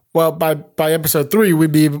 well, by episode 3,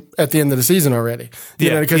 we'd be at the end of the season already.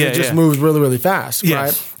 You know, because it just moves really, really fast,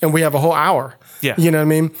 right? And we have a whole hour. Yeah. You know what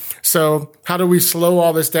I mean? So how do we slow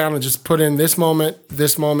all this down and just put in this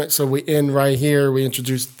moment, so we end right here, we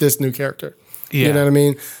introduce this new character. Yeah. You know what I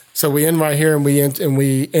mean? So we end right here and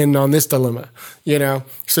we end on this dilemma, you know?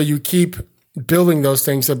 So you keep building those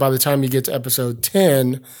things so by the time you get to episode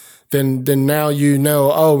 10, then now you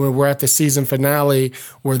know, oh, we're at the season finale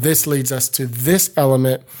where this leads us to this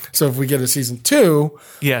element. So if we get a season 2,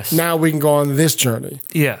 now we can go on this journey.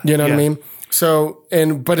 Yeah. You know what I mean? So,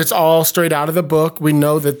 but it's all straight out of the book. We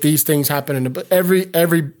know that these things happen in the book. Every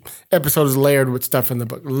episode is layered with stuff in the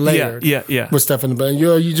book. Layered with stuff in the book. And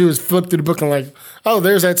all you do is flip through the book and like, oh,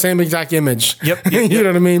 there's that same exact image. Yep. You know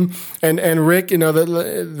what I mean? And Rick, you know, the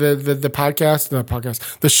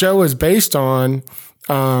the show is based on,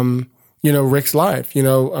 you know, Rick's life. You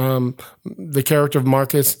know, the character of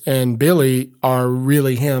Marcus and Billy are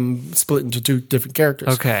really him split into 2 different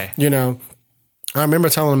characters. Okay. You know, I remember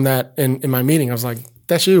telling him that in my meeting. I was like,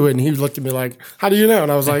 that's you. And he looked at me like, how do you know?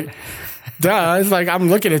 And I was like, duh. It's like, I'm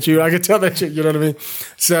looking at you. I can tell that shit. You know what I mean?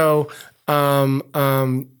 So,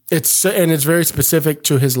 it's very specific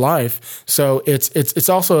to his life. So it's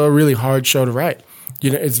also a really hard show to write.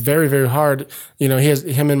 It's very, very hard.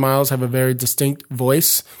 Him and Miles have a very distinct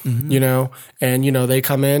voice, and, they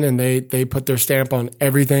come in and they put their stamp on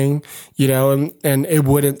everything, and it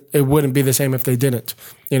wouldn't be the same if they didn't,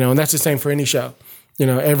 and that's the same for any show.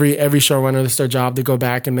 Every showrunner, it's their job to go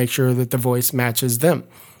back and make sure that the voice matches them.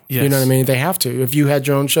 Yes. You know what I mean? They have to. If you had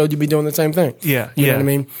your own show, you'd be doing the same thing. Yeah. You know what I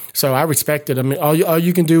mean? So I respect it. I mean, all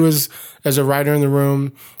you can do is, as a writer in the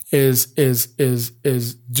room, is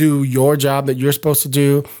do your job that you're supposed to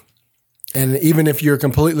do. And even if you're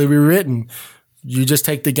completely rewritten, you just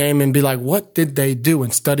take the game and be like, what did they do?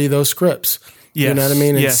 And study those scripts. Yes. You know what I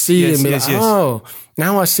mean? And and be oh,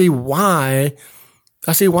 now I see why.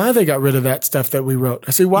 I see why they got rid of that stuff that we wrote.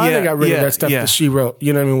 I see why they got rid of that stuff that she wrote.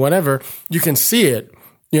 You know what I mean? Whatever. You can see it,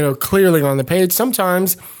 clearly on the page.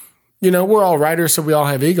 Sometimes, we're all writers, so we all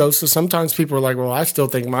have egos. So sometimes people are like, well, I still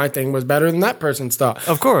think my thing was better than that person's stuff.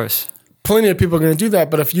 Of course. Plenty of people are going to do that.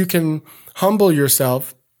 But if you can humble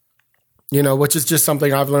yourself, which is just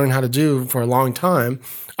something I've learned how to do for a long time,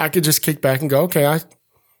 I could just kick back and go, okay, I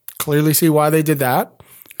clearly see why they did that.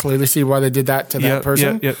 Clearly see why they did that to that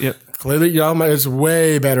person. Yep. Clearly, it's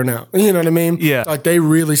way better now. You know what I mean? Yeah. Like they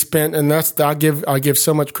really spent, and I give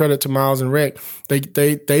so much credit to Miles and Rick.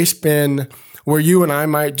 They spend where you and I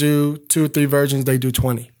might do 2 or 3 versions, they do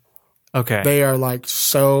 20. Okay. They are like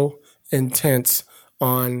so intense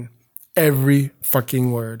on every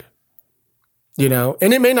fucking word. And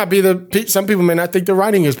it may not be some people may not think the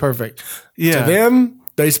writing is perfect. Yeah. To them,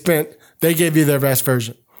 they gave you their best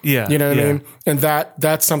version. Yeah. You know what I mean? And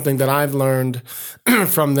that's something that I've learned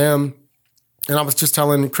from them. And I was just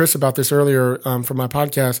telling Chris about this earlier for my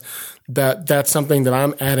podcast, that's something that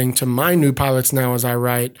I'm adding to my new pilots now as I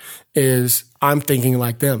write, is I'm thinking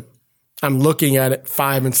like them. I'm looking at it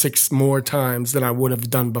 5 and 6 more times than I would have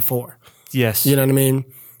done before. Yes. You know what I mean?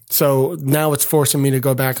 So now it's forcing me to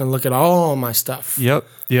go back and look at all my stuff. Yep.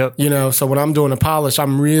 So when I'm doing a polish,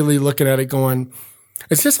 I'm really looking at it going,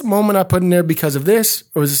 is this a moment I put in there because of this?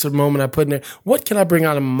 Or is this a moment I put in there? What can I bring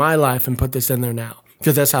out of my life and put this in there now?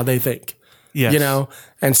 Because that's how they think. Yes.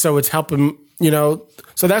 And so it's helping, so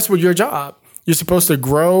that's what your job. You're supposed to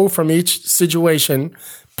grow from each situation,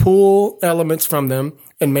 pull elements from them,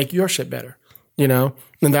 and make your shit better, and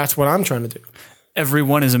that's what I'm trying to do.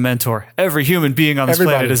 Everyone is a mentor. Every human being on this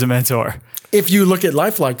planet is a mentor. If you look at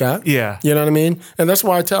life like that. Yeah. You know what I mean? And that's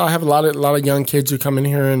why I have a lot of young kids who come in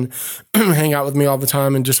here and hang out with me all the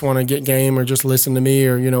time and just want to get game or just listen to me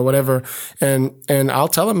or, whatever. And I'll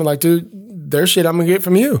tell them, like, dude, there's shit I'm going to get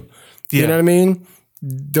from you. Yeah. You know what I mean?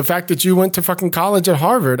 The fact that you went to fucking college at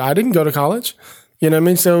Harvard, I didn't go to college. You know what I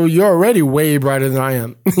mean? So you're already way brighter than I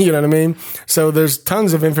am. You know what I mean? So there's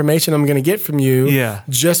tons of information I'm going to get from you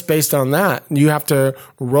just based on that. You have to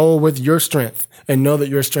roll with your strength and know that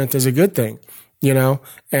your strength is a good thing, and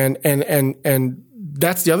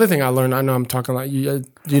that's the other thing I learned. I know I'm talking like you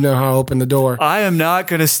know how I open the door. I am not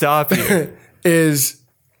going to stop you.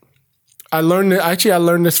 I learned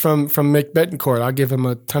this from Mick Betancourt. I'll give him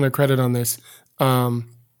a ton of credit on this.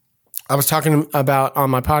 I was talking about on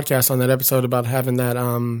my podcast on that episode about having that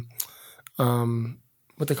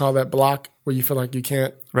what they call that block where you feel like you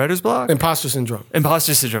can't. Writer's block? Imposter syndrome.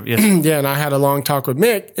 Imposter syndrome, yes. Yeah, and I had a long talk with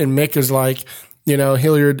Mick, and Mick is like,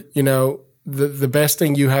 Hilliard, the best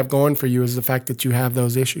thing you have going for you is the fact that you have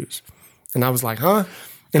those issues. And I was like, huh?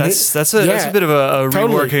 And that's a bit of a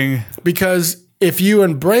reworking. Because if you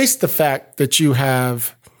embrace the fact that you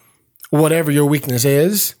have whatever your weakness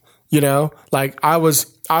is, like I was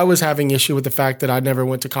having issue with the fact that I never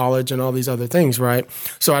went to college and all these other things, right?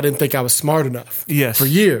 So I didn't think I was smart enough. Yes. For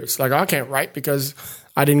years. Like I can't write because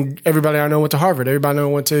everybody I know went to Harvard. Everybody I know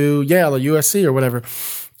went to Yale or USC or whatever.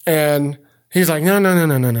 And he's like,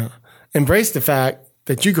 no. Embrace the fact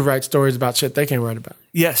that you could write stories about shit they can't write about.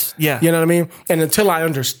 Yes. Yeah. You know what I mean? And until I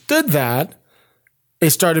understood that,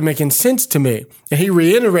 it started making sense to me. And he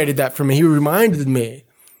reiterated that for me. He reminded me,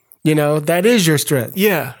 that is your strength.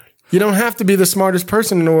 Yeah. You don't have to be the smartest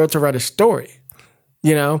person in the world to write a story.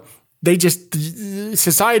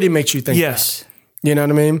 Society makes you think that. You know what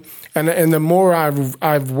I mean? And the more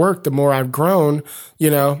I've worked, the more I've grown,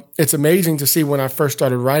 it's amazing to see when I first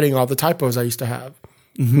started writing all the typos I used to have.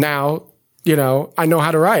 Mm-hmm. Now, I know how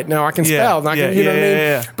to write. Now I can spell. And I can, you know what I mean?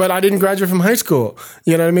 Yeah. But I didn't graduate from high school.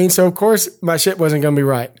 You know what I mean? So of course my shit wasn't going to be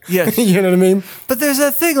right. Yes. You know what I mean? But there's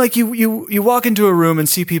that thing, like you walk into a room and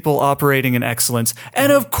see people operating in excellence.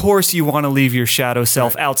 And of course you want to leave your shadow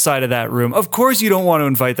self outside of that room. Of course you don't want to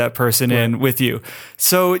invite that person in with you.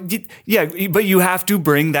 So yeah, but you have to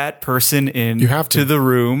bring that person in to the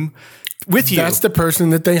room with you. That's the person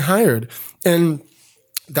that they hired. And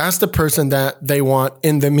That's the person that they want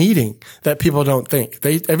in the meeting that people don't think.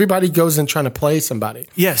 Everybody goes in trying to play somebody.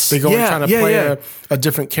 Yes. They go in trying to play a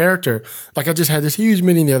different character. Like I just had this huge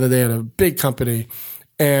meeting the other day at a big company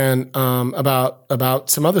and about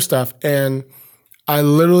some other stuff. And I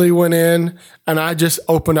literally went in and I just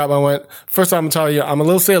opened up. I went, first I'm going to tell you, I'm a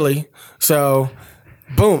little silly. So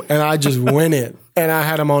boom. And I just went in and I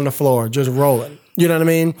had them on the floor just rolling. You know what I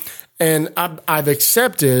mean? And I've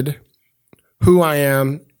accepted who I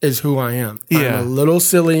am is who I am. Yeah. I'm a little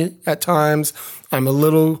silly at times. I'm a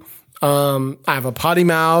little, I have a potty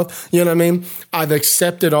mouth. You know what I mean? I've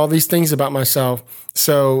accepted all these things about myself.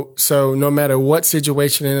 So no matter what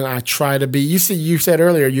situation in it, I try to be, you said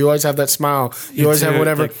earlier, you always have that smile. You always have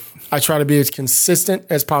whatever. I try to be as consistent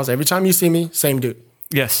as possible. Every time you see me, same dude.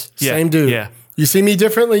 Yes. Yeah. Same dude. Yeah. You see me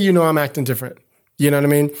differently, you know I'm acting different. You know what I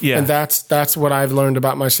mean? Yeah. And that's what I've learned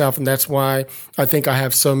about myself. And that's why I think I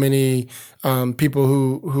have so many people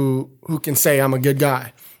who can say I'm a good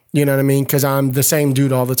guy. You know what I mean? Because I'm the same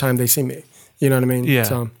dude all the time they see me. You know what I mean? Yeah.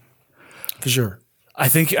 So, for sure. I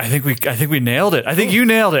think we nailed it. I think you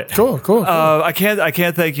nailed it. Cool. I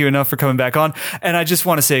can't thank you enough for coming back on. And I just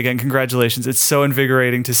want to say again, congratulations. It's so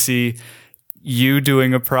invigorating to see you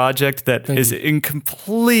doing a project that is in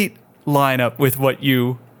complete lineup with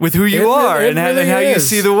who you are and how you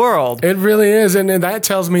see the world. It really is. And that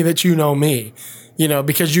tells me that you know me,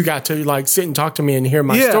 because you got to like sit and talk to me and hear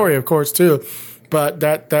my story, of course, too. But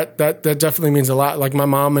that definitely means a lot. Like my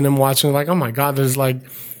mom and them watching, like, oh my God, there's like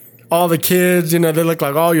all the kids, they look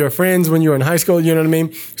like all your friends when you were in high school, you know what I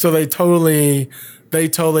mean? So they feel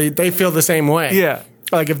the same way. Yeah.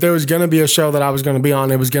 Like if there was going to be a show that I was going to be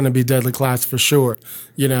on, it was going to be Deadly Class for sure.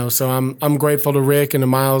 So I'm grateful to Rick and to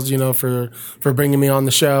Miles, for bringing me on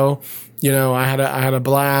the show. I had a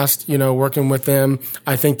blast, working with them.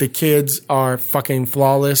 I think the kids are fucking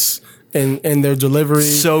flawless in their delivery.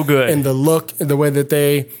 So good. And the look, the way that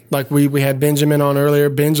they, like we had Benjamin on earlier.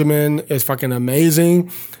 Benjamin is fucking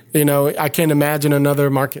amazing. I can't imagine another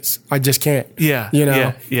Marcus. I just can't. Yeah.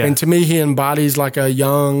 Yeah. And to me, he embodies like a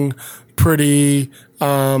young, pretty,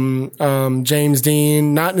 James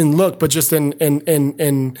Dean, not in look, but just in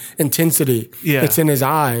intensity. Yeah. It's in his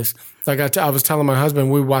eyes. Like I was telling my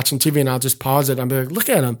husband, we were watching TV and I'll just pause it. I'll be like, look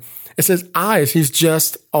at him. It's his eyes. He's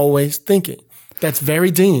just always thinking. That's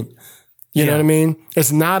very Dean. You know what I mean?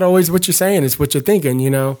 It's not always what you're saying. It's what you're thinking,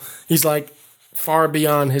 He's like far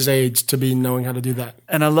beyond his age to be knowing how to do that.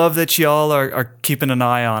 And I love that y'all are keeping an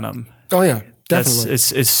eye on him. Oh yeah, definitely.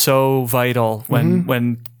 It's so vital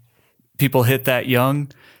when people hit that young,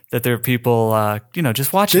 that there are people,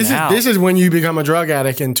 just watching out. This is when you become a drug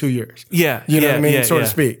addict in 2 years. Yeah. You know what I mean? So to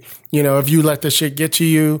speak. If you let this shit get to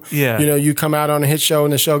you, you come out on a hit show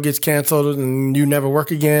and the show gets canceled and you never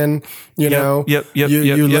work again, you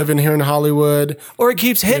live in here in Hollywood. Or it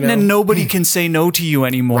keeps hitting and nobody can say no to you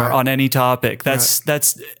anymore on any topic.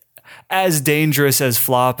 That's as dangerous as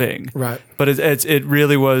flopping. Right. But it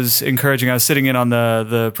really was encouraging. I was sitting in on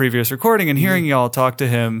the previous recording and hearing y'all talk to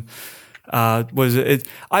him.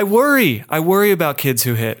 I worry about kids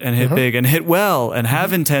who hit and hit big and hit well and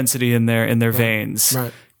have intensity in their veins.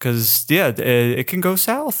 Right. Because it can go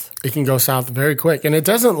south. It can go south very quick, and it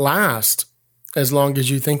doesn't last as long as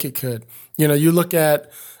you think it could. You look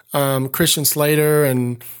at Christian Slater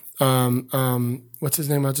and what's his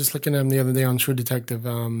name? I was just looking at him the other day on True Detective.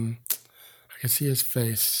 I can see his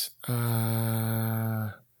face.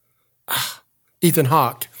 Ethan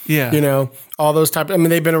Hawke. Yeah. All those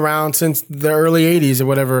they've been around since the early 80s or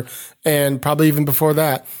whatever, and probably even before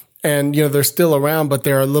that. And, they're still around, but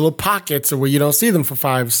there are little pockets where you don't see them for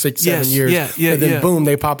 5, 6, 7 years. And then boom,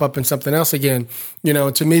 they pop up in something else again.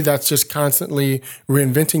 To me, that's just constantly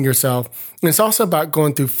reinventing yourself. And it's also about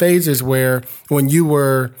going through phases where when you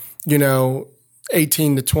were,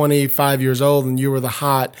 18 to 25 years old and you were the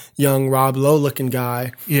hot, young Rob Lowe looking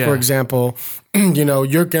guy, for example,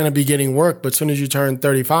 you're going to be getting work. But as soon as you turn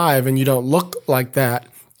 35 and you don't look like that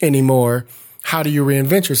anymore, how do you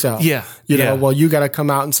reinvent yourself? Well, you got to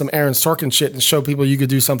come out in some Aaron Sorkin shit and show people you could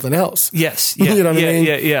do something else. Yes. Yeah. You know what I mean?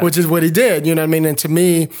 Yeah. Which is what he did. You know what I mean? And to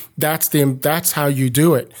me, that's how you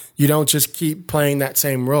do it. You don't just keep playing that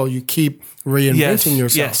same role. You keep reinventing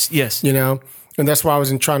yourself. Yes. And that's why I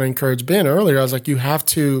was trying to encourage Ben earlier. I was like, you have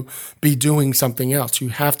to be doing something else. You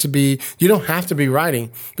don't have to be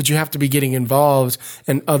writing, but you have to be getting involved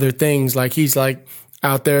in other things. Like he's like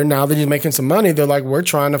out there now that he's making some money. They're like, we're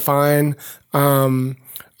trying to find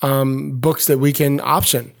books that we can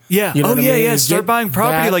option. Yeah. Start buying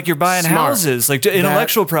property like you're buying houses, like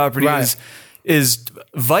intellectual property. Right. is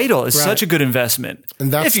vital. It's such a good investment.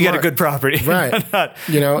 And that's if you get a good property. Right. Not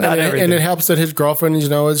and it helps that his girlfriend,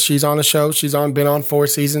 she's on a show. She's been on 4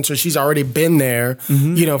 seasons. So she's already been there,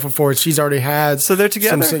 for 4. She's already had. So they're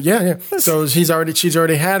together? Yeah. So she's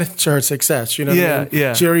already had her success. You know what I mean?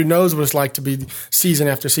 Yeah. She already knows what it's like to be season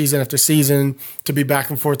after season after season, to be back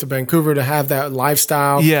and forth to Vancouver, to have that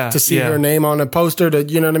lifestyle, to see her name on a poster,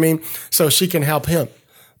 you know what I mean? So she can help him.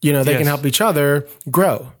 They can help each other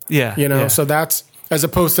grow. Yeah. So that's, as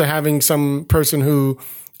opposed to having some person who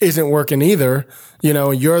isn't working either,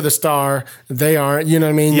 you're the star, they aren't, you know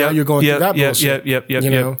what I mean? You're going through that bullshit.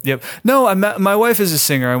 Yep. No, my wife is a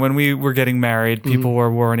singer, and when we were getting married, people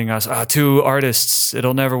were warning us, 2 artists,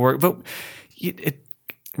 it'll never work. But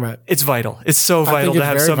it's vital. It's so vital to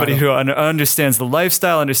have somebody who understands the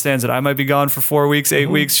lifestyle, understands that I might be gone for 4 weeks, 8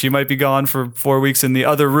 weeks. She might be gone for 4 weeks in the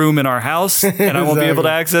other room in our house, and I won't be able to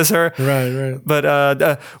access her. Right.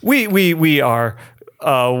 But we are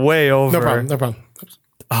way over. No problem.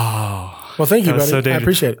 Oh, well, thank you, buddy. So I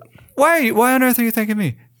appreciate it. Why on earth are you thanking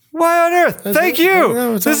me? Why on earth? Thank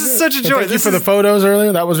you. This is such a joy. Thank you for the photos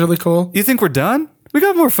earlier. That was really cool. You think we're done? We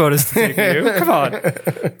got more photos to take of you. Come on.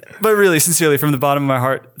 But really, sincerely, from the bottom of my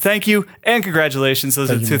heart, thank you and congratulations. Those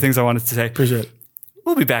are the 2 things I wanted to say. Appreciate it.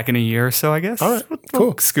 We'll be back in a year or so, I guess. All right. Cool.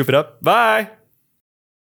 We'll scoop it up. Bye.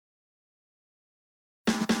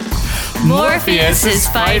 Morpheus is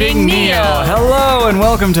fighting Neo. Hello and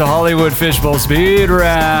welcome to Hollywood Fishbowl Speed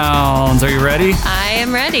Rounds. Are you ready? I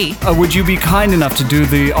am ready. Would you be kind enough to do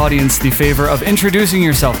the audience the favor of introducing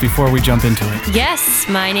yourself before we jump into it? Yes,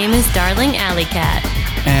 my name is Darling Alley Cat.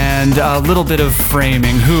 And a little bit of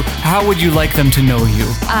framing. How would you like them to know you?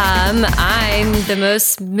 I'm the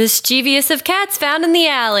most mischievous of cats found in the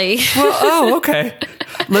alley. Well, okay.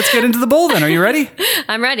 Let's get into the bowl then. Are you ready?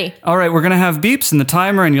 I'm ready. All right, we're going to have beeps and the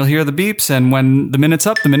timer, and you'll hear the beeps, and when the minute's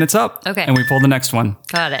up, the minute's up. Okay. And we pull the next one.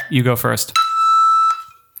 Got it. You go first.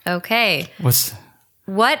 Okay.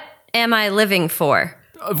 What am I living for?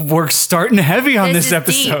 We're starting heavy on this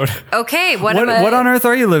episode. Deep. Okay, what on earth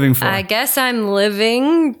are you living for? I guess I'm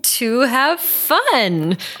living to have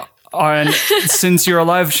fun. And since you're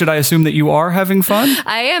alive, should I assume that you are having fun?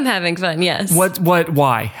 I am having fun, yes.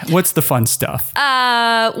 Why? What's the fun stuff?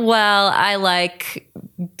 Well, I like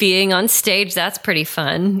being on stage. That's pretty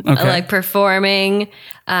fun. Okay. I like performing.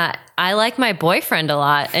 I like my boyfriend a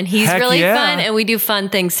lot, and he's really fun, and we do fun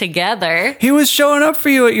things together. He was showing up for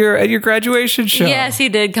you at your graduation show. Yes, he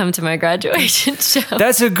did come to my graduation show.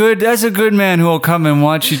 That's a good man who will come and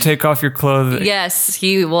watch you take off your clothing. Yes,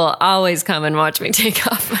 he will always come and watch me take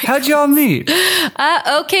off my clothes. How'd y'all meet?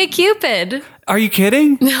 Okay, Cupid. Are you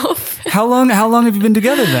kidding? No. How long have you been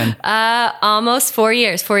together then? Almost 4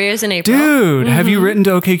 years. 4 years in April. Dude, have you written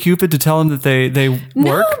to OkCupid to tell them that they work?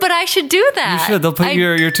 No, but I should do that. You should. They'll put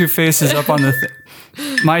your 2 faces up on the thing.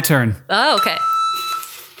 My turn. Oh, okay.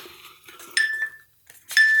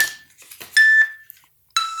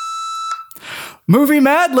 Movie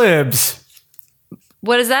Mad Libs.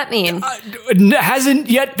 What does that mean? Hasn't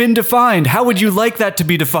yet been defined. How would you like that to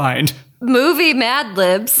be defined? Movie Mad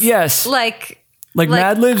Libs. Yes. Like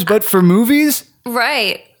Mad Libs, but for movies?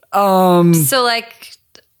 Right. So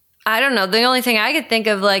I don't know. The only thing I could think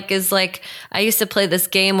of is I used to play this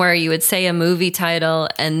game where you would say a movie title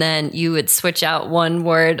and then you would switch out one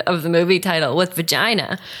word of the movie title with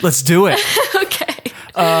vagina. Let's do it. Okay.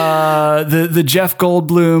 The Jeff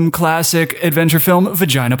Goldblum classic adventure film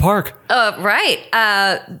Vagina Park. Right.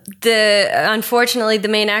 Unfortunately the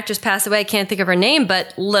main actress passed away. I can't think of her name,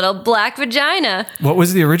 but Little Black Vagina. What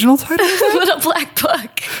was the original title? Little Black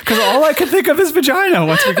Book. Because all I could think of is vagina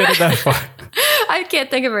once we get to that far. I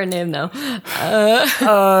can't think of her name though.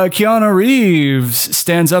 Keanu Reeves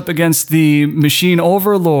stands up against the machine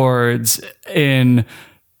overlords in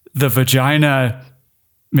the Vagina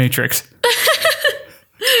Matrix.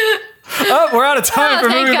 Oh, we're out of time for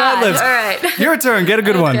Movie Mad Libs. All right. Your turn. Get a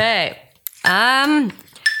good one. Okay.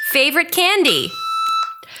 Favorite candy?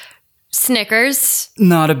 Snickers.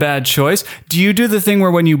 Not a bad choice. Do you do the thing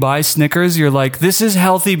where when you buy Snickers, you're like, this is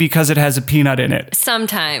healthy because it has a peanut in it?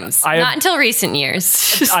 Sometimes. Not until recent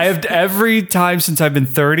years. I have every time since I've been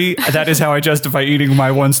 30, that is how I justify eating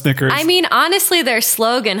my one Snickers. I mean, honestly, their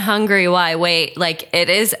slogan, Hungry, Why Wait?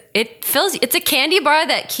 It's a candy bar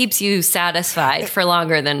that keeps you satisfied for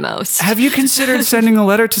longer than most. Have you considered sending a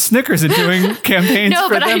letter to Snickers and doing campaigns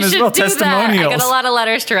for them as well? Testimonials. I got a lot of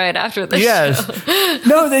letters to write after this show.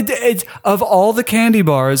 No, of all the candy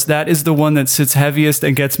bars, that is the one that sits heaviest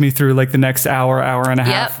and gets me through like the next hour and a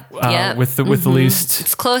half with the least.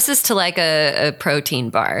 It's closest to like a protein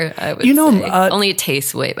bar, I would say. Only it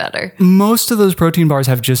tastes way better. Most of those protein bars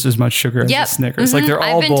have just as much sugar as a Snickers. Like they're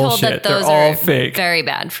all bullshit. They're all fake. Very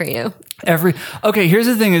bad for you. Okay, here's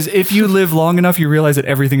the thing is if you live long enough, you realize that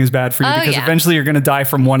everything is bad for you because eventually you're going to die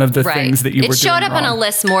from one of the things that you were doing wrong. It showed up on a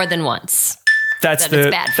list more than once. That's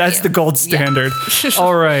the gold standard.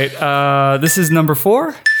 All right. This is number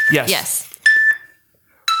 4? Yes.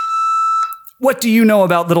 What do you know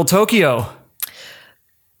about Little Tokyo?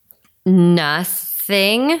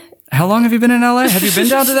 Nothing. How long have you been in LA? Have you been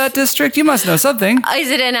down to that district? You must know something. Is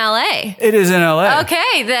it in LA? It is in LA.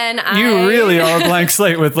 Okay, then You really are a blank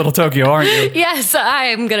slate with Little Tokyo, aren't you? Yes, I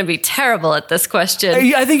am going to be terrible at this question.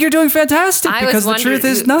 I think you're doing fantastic because the truth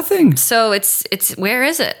is nothing. So it's where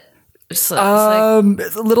is it?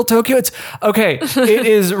 Little Tokyo. It's okay. It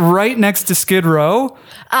is right next to Skid Row.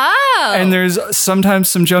 Oh, and there's sometimes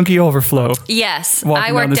some junkie overflow. Yes,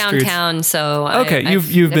 I work downtown, so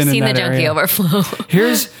you've been seen in that the junkie area. overflow.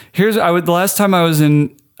 Here's the last time I was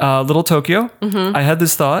in Little Tokyo, I had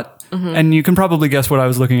this thought, and you can probably guess what I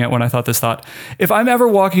was looking at when I thought this thought. If I'm ever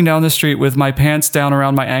walking down the street with my pants down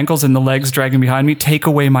around my ankles and the legs dragging behind me, take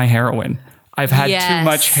away my heroin. I've had too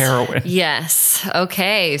much heroin. Yes.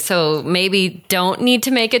 Okay. So maybe don't need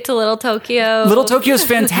to make it to Little Tokyo. Little Tokyo is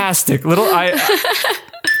fantastic.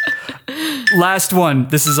 Last one.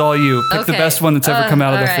 This is all you. Pick the best one that's ever come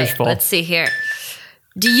out of the fishbowl. Let's see here.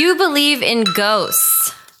 Do you believe in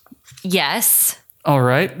ghosts? Yes. All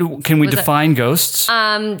right. Can we define ghosts?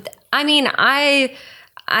 I mean, I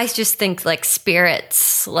just think like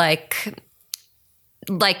spirits, like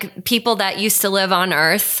people that used to live on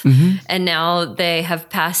Earth and now they have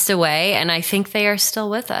passed away, and I think they are still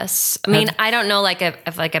with us. I mean, I don't know, like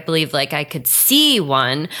if I believe like I could see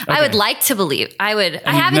one. Okay. I would like to believe. I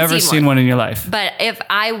haven't never seen one in your life. But if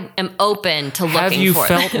I am open to looking for it. Have you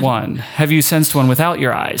felt one? Have you sensed one without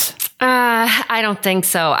your eyes? I don't think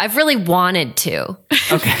so. I've really wanted to.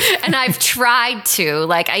 Okay. And I've tried to.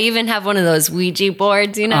 Like, I even have one of those Ouija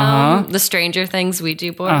boards, you know, the Stranger Things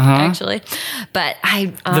Ouija board, actually. But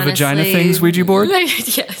I honestly... The Vagina Things Ouija board?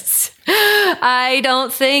 Yes. I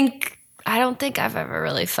don't think I've ever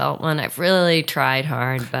really felt one. I've really tried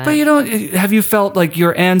hard, but you don't. Have you felt like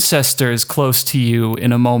your ancestors close to you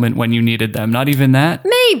in a moment when you needed them? Not even that.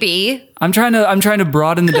 Maybe. I'm trying to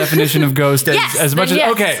broaden the definition of ghost as much as.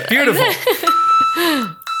 Okay, beautiful.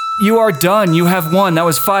 You are done. You have won. That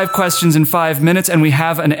was 5 questions in 5 minutes, and we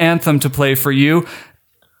have an anthem to play for you.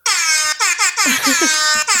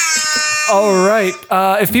 All right.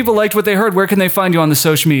 If people liked what they heard, where can they find you on the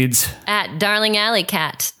social medias? At Darling Alley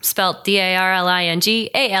Cat, spelt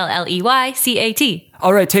DarlingAlleyCat.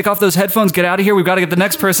 All right, take off those headphones. Get out of here. We've got to get the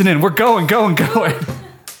next person in. We're going.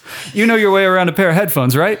 You know your way around a pair of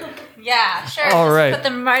headphones, right? Yeah, sure. All right. Put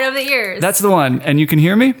them right over the ears. That's the one. And you can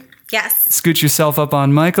hear me? Yes. Scoot yourself up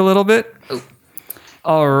on mic a little bit. Ooh.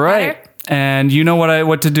 All right. Better? And you know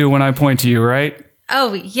what to do when I point to you, right?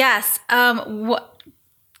 Oh, yes. Kind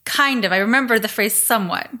of. I remember the phrase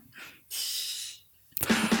somewhat.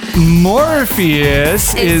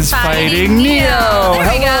 Morpheus is fighting Neo.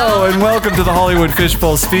 Hello, and welcome to the Hollywood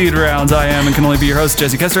Fishbowl Speed Rounds. I am and can only be your host,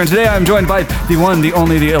 Jesse Kester, and today I am joined by the one, the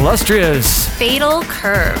only, the illustrious... Fatal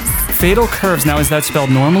Curves. Fatal Curves. Now, is that spelled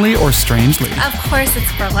normally or strangely? Of course,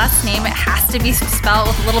 it's her last name. It has to be spelled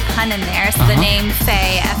with a little pun in there. So the name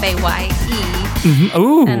Faye, F-A-Y-E.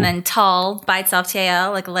 Ooh. And then Tall, by itself,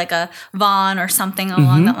 T-A-L, like a Vaughn or something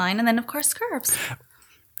along that line. And then, of course, Curves.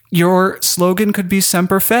 Your slogan could be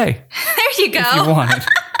Semper Faye. There you go. If you want.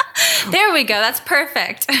 There we go. That's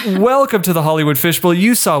perfect. Welcome to the Hollywood Fishbowl.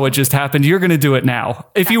 You saw what just happened. You're going to do it now.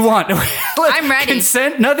 If you want. I'm ready.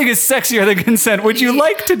 Consent? Nothing is sexier than consent. Would you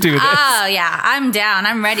like to do this? Oh, yeah. I'm down.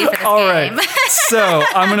 I'm ready for this All game. Right. So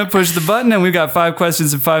I'm going to push the button, and we've got 5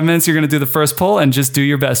 questions in 5 minutes. You're going to do the first poll, and just do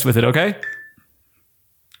your best with it, okay?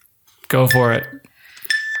 Go for it.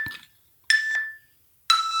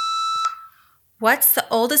 What's the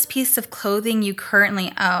oldest piece of clothing you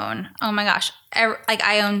currently own? Oh my gosh.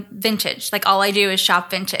 I own vintage. Like all I do is shop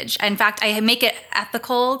vintage. In fact, I make it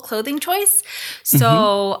ethical clothing choice.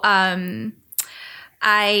 So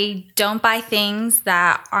I don't buy things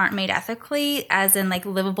that aren't made ethically, as in like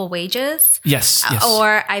livable wages. Yes.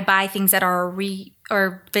 Or I buy things that are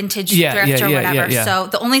or vintage thrift or whatever. Yeah. So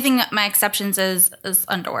the only thing my exceptions is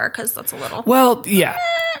underwear, because that's a little. Well, yeah.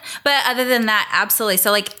 But other than that, absolutely. So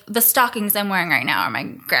like the stockings I'm wearing right now are my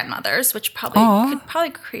grandmother's, which could probably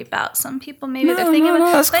creep out some people. Maybe they're thinking,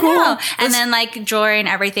 that's but cool. no. And then like jewelry and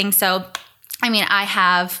everything. So I mean, I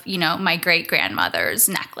have, my great grandmother's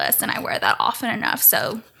necklace, and I wear that often enough.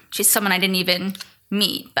 So she's someone I didn't even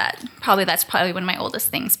meet, but that's probably one of my oldest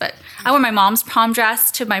things. But I wore my mom's prom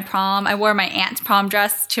dress to my prom. I wore my aunt's prom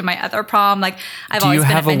dress to my other prom. Like, I've always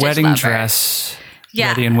been a vintage lover. Do you have a wedding dress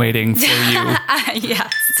ready and waiting for you?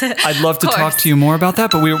 Yes. I'd love to talk to you more about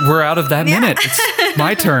that, but we're out of that minute. It's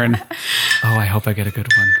my turn. Oh, I hope I get a good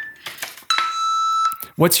one.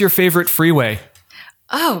 What's your favorite freeway?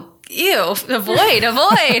 Oh, ew, avoid.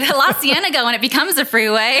 La Cienega when it becomes a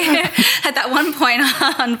freeway at that one point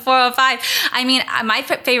on 405. I mean, my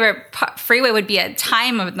favorite freeway would be a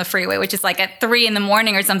time of the freeway, which is like at 3 a.m.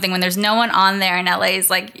 or something when there's no one on there and LA is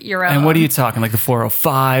like your own. And what are you talking? Like the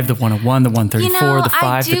 405, the 101, the 134, the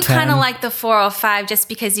 5, the 10? I do kind of like the 405 just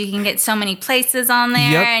because you can get so many places on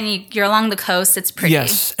there and you're along the coast. It's pretty.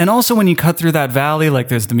 Yes. And also when you cut through that valley, like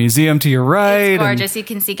there's the museum to your right. It's gorgeous. You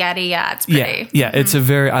can see Getty. Yeah, it's pretty. Yeah, it's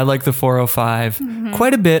I like the 405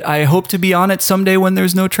 quite a bit. I hope to be on it someday when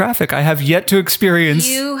there's no traffic. I have yet to experience.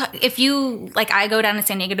 If you I go down to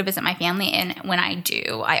San Diego to visit my family, and when I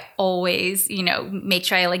do, I always, make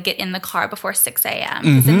sure I get in the car before 6 a.m.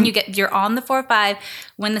 Because then you're on the 405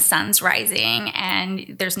 when the sun's rising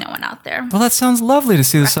and there's no one out there. Well, that sounds lovely to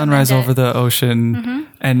see the sunrise over the ocean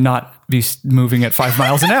and not be moving at 5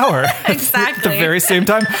 miles an hour. Exactly. At the very same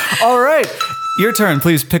time. All right. Your turn.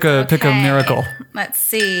 Please pick a miracle. Let's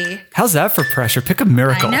see. How's that for pressure? Pick a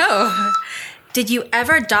miracle. I know. Did you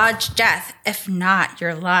ever dodge death? If not,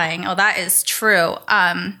 you're lying. Oh, that is true.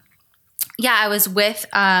 Yeah, I was with,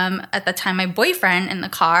 at the time, my boyfriend in the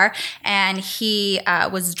car, and he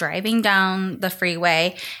was driving down the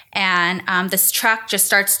freeway, and this truck just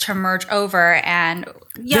starts to merge over, and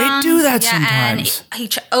they do that sometimes. And he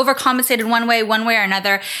overcompensated one way or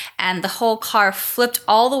another, and the whole car flipped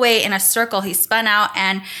all the way in a circle. He spun out,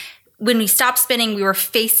 and when we stopped spinning, we were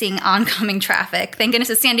facing oncoming traffic. Thank goodness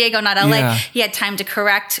it's San Diego, not LA. Yeah. He had time to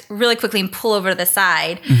correct really quickly and pull over to the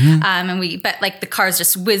side. But the cars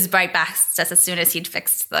just whizzed right past us as soon as he'd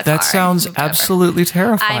fixed the car. That sounds absolutely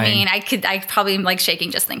terrifying. I mean, I probably am shaking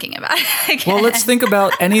just thinking about it again. Well, let's think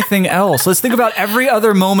about anything else. Let's think about every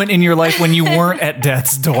other moment in your life when you weren't at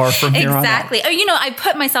death's door from here on out. Exactly. Oh, I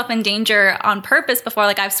put myself in danger on purpose before.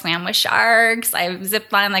 I've swam with sharks. I've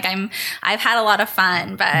zip lined. I've had a lot of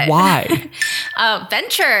fun, but why?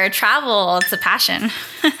 Venture, travel. It's a passion.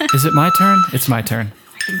 Is it my turn? It's my turn.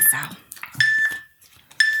 I think so.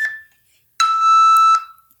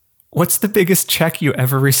 What's the biggest check you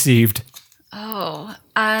ever received? Oh,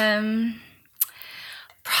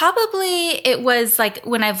 probably it was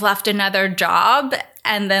when I've left another job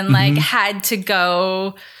and then had to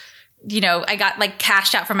go. I got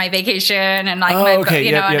cashed out for my vacation and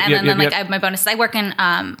and then my bonuses. I work in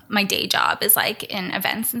my day job is in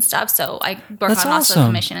events and stuff, so I work on also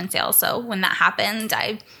commission and sales. So when that happened,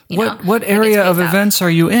 what area of events are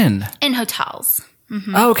you in? In hotels.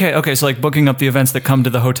 Mm-hmm. Oh, okay. So booking up the events that come to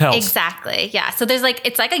the hotels. Exactly. Yeah. So there's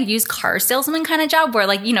it's like a used car salesman kind of job where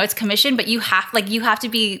it's commission, but you have to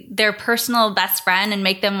be their personal best friend and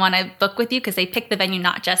make them want to book with you because they pick the venue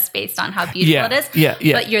not just based on how beautiful it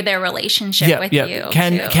is, but you're their relationship with you.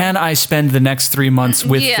 Can I spend the next 3 months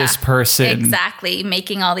with this person? Exactly.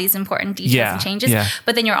 Making all these important details and changes. Yeah.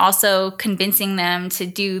 But then you're also convincing them to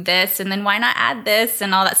do this and then why not add this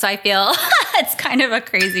and all that. So I feel it's kind of a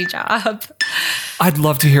crazy job. I'd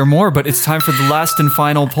love to hear more, but it's time for the last and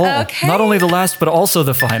final poll. Okay. Not only the last, but also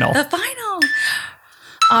the final. The final.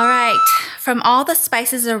 All right. From all the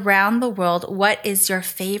spices around the world, what is your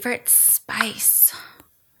favorite spice?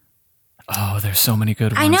 Oh, there's so many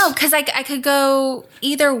good ones. I know, because I could go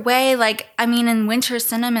either way. In winter,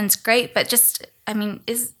 cinnamon's great, but just...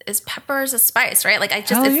 is peppers a spice, right? It's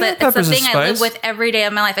the thing I live with every day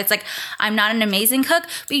of my life. It's I'm not an amazing cook,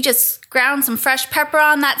 but you just ground some fresh pepper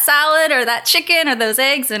on that salad or that chicken or those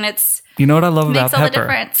eggs, and it's you know what I love about pepper?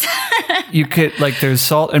 Makes all the difference. You could there's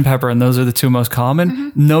salt and pepper, and those are the two most common.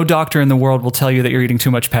 Mm-hmm. No doctor in the world will tell you that you're eating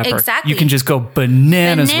too much pepper. Exactly. You can just go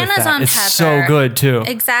bananas with that. On it's pepper. So good too.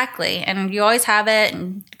 Exactly, and you always have it,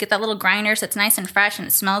 and get that little grinder so it's nice and fresh and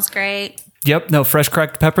it smells great. Yep, no, fresh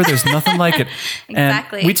cracked pepper, there's nothing like it.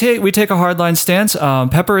 Exactly. And we take a hardline stance.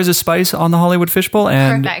 Pepper is a spice on the Hollywood Fishbowl,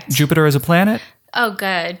 and Perfect. Jupiter is a planet. Oh,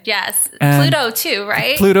 good. Yes. And Pluto too,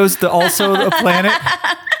 right? Pluto's also a planet.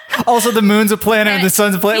 Also, the moon's a planet and the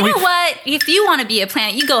sun's a planet. You know what? If you want to be a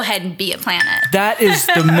planet, you go ahead and be a planet. That is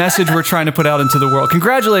the message we're trying to put out into the world.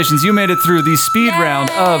 Congratulations, you made it through the speed round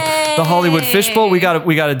of the Hollywood Fishbowl. We got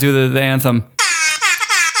to do the anthem.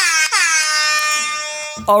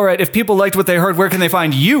 All right. If people liked what they heard, where can they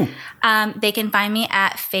find you? They can find me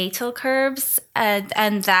at Fatal Curves,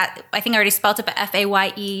 and that I think I already spelled it, but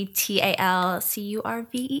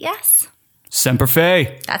FAYETALCURVES. Semper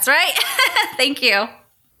Fae. That's right. Thank you.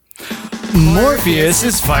 Morpheus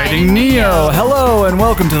is fighting Neo. Hello and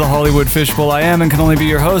welcome to the Hollywood Fishbowl. I am and can only be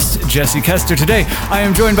your host, Jesse Kester. Today, I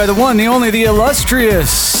am joined by the one, the only, the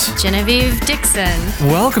illustrious Genevieve Dixon.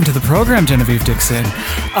 Welcome to the program, Genevieve Dixon.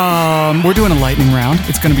 We're doing a lightning round.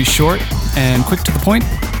 It's going to be short and quick to the point.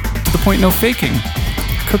 To the point, no faking.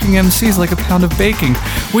 Cooking MCs like a pound of baking.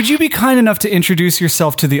 Would you be kind enough to introduce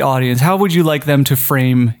yourself to the audience? How would you like them to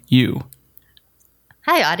frame you?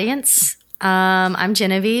 Hi, audience. I'm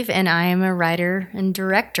Genevieve, and I am a writer and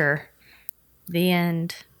director. The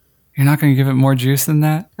end. You're not going to give it more juice than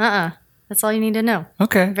that? That's all you need to know.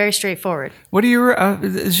 Okay. Very straightforward. What are your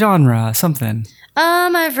genre? Something.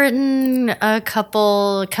 I've written a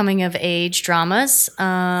couple coming-of-age dramas,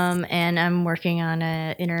 and I'm working on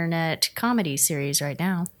an internet comedy series right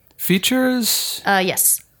now. Features?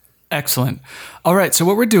 Yes. Excellent. All right, so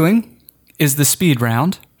what we're doing is the speed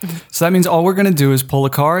round. So that means all we're going to do is pull a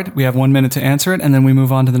card. We have 1 minute to answer it, and then we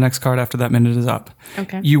move on to the next card after that minute is up.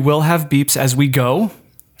 Okay. You will have beeps as we go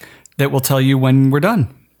that will tell you when we're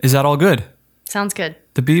done. Is that all good? Sounds good.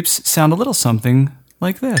 The beeps sound a little something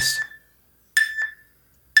like this.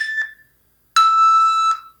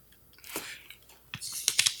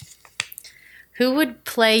 Who would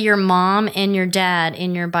play your mom and your dad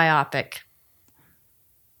in your biopic?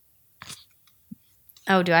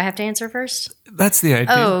 Oh, do I have to answer first? That's the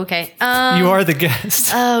idea. Oh, okay. You are the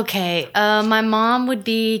guest. Okay. My mom would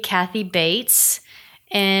be Kathy Bates,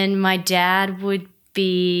 and my dad would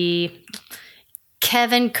be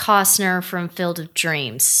Kevin Costner from Field of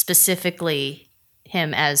Dreams, specifically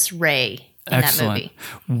him as Ray in Excellent. that movie.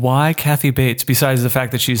 Why Kathy Bates, besides the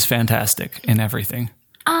fact that she's fantastic in everything?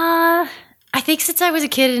 I think since I was a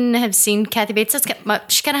kid and have seen Kathy Bates,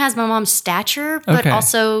 she kind of has my mom's stature, but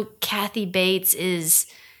also Kathy Bates is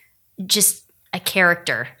just a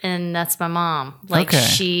character, and that's my mom.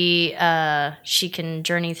 She can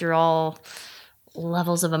journey through all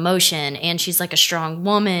levels of emotion, and she's like a strong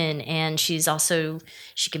woman, and she can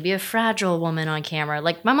be a fragile woman on camera.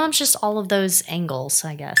 Like, my mom's just all of those angles,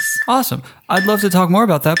 I guess. Awesome. I'd love to talk more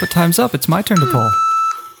about that, but time's up. It's my turn to pull.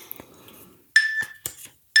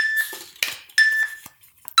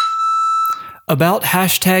 About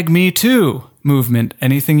 #MeToo movement.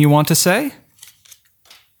 Anything you want to say?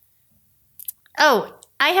 Oh,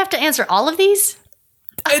 I have to answer all of these?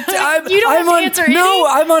 You don't have to answer any? No,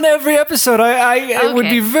 I'm on every episode. It would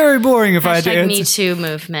be very boring if I had to answer. #MeToo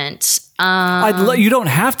movement. You don't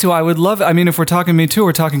have to. I would love it. I mean, if we're talking Me Too,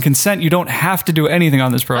 we're talking consent. You don't have to do anything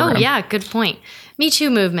on this program. Oh, yeah, good point. Me Too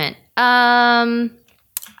movement. I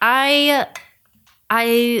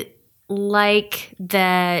like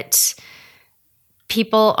that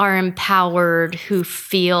people are empowered who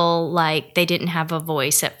feel like they didn't have a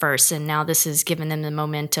voice at first, and now this has given them the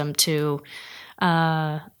momentum to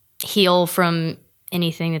heal from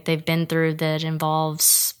anything that they've been through that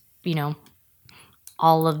involves,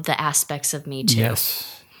 all of the aspects of Me Too.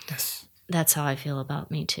 Yes. That's how I feel about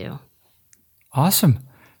Me Too. Awesome.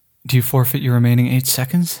 Do you forfeit your remaining 8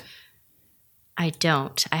 seconds? I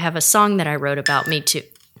don't. I have a song that I wrote about Me Too.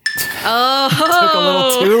 Oh! Took a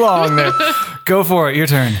little too long there. Go for it. Your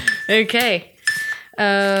turn. Okay.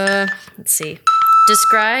 Let's see.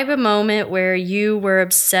 Describe a moment where you were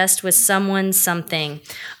obsessed with someone, something.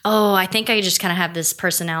 Oh, I think I just kind of have this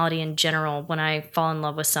personality in general. When I fall in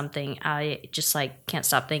love with something, I just can't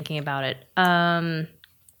stop thinking about it.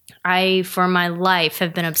 I, for my life,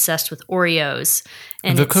 have been obsessed with Oreos.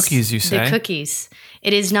 And the cookies, you say? The cookies.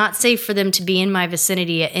 It is not safe for them to be in my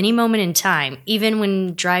vicinity at any moment in time, even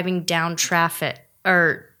when driving down traffic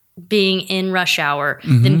or being in rush hour,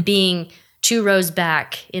 then being 2 rows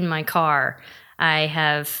back in my car. I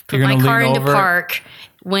have put my car into park,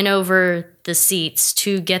 went over the seats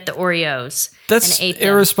to get the Oreos. That's and ate them.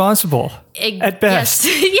 Irresponsible at best.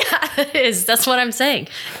 Yes. Yeah, it is. That's what I'm saying.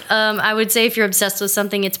 I would say if you're obsessed with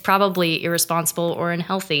something, it's probably irresponsible or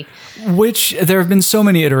unhealthy. Which there have been so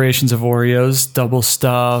many iterations of Oreos, double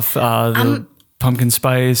stuff, the pumpkin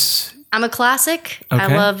spice. I'm a classic. Okay.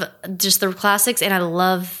 I love just the classics, and I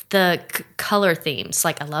love the color themes.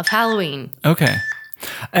 Like, I love Halloween. Okay.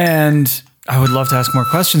 And I would love to ask more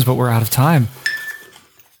questions, but we're out of time.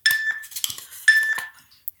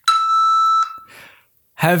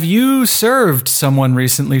 Have you served someone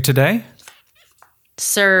recently today?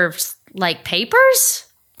 Served like papers?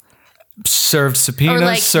 Served subpoenas, or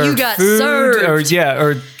like served you got food, served.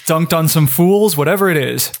 or dunked on some fools, whatever it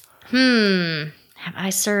is. Have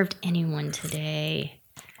I served anyone today?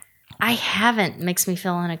 I haven't. Makes me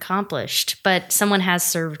feel unaccomplished. But someone has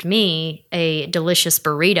served me a delicious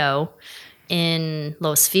burrito in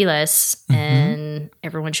Los Feliz, and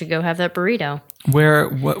everyone should go have that burrito.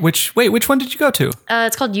 Which one did you go to?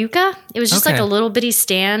 It's called Yuca. It was just like a little bitty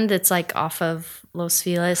stand that's like off of Los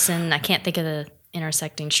Feliz, and I can't think of the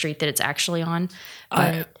intersecting street that it's actually on.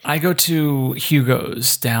 But I go to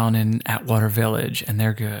Hugo's down in Atwater Village, and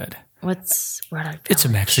they're good. What's Atwater Village? It's a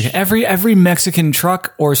Mexican. Every Mexican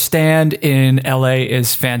truck or stand in LA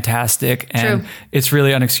is fantastic, and it's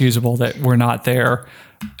really unexcusable that we're not there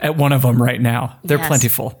at one of them right now. They're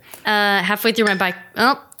plentiful. Halfway through my bike.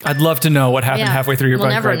 Oh, I'd love to know what happened halfway through your bike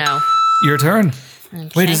ride. We'll never know. Your turn.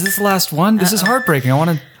 Okay. Wait, is this the last one? This is heartbreaking. I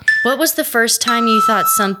want to. What was the first time you thought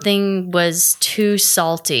something was too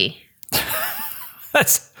salty?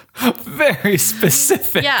 That's very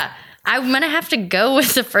specific. Yeah. I'm going to have to go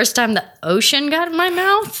with the first time the ocean got in my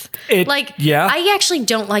mouth. I actually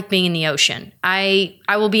don't like being in the ocean. I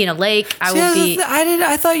will be in a lake.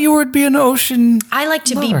 I thought you would be an ocean. I like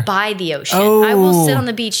to lover. be by the ocean. Oh. I will sit on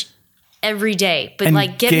the beach every day, but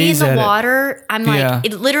like get me in the water. I'm like,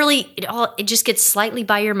 it literally, it just gets slightly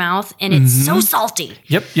by your mouth and it's so salty.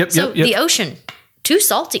 Yep. The ocean, too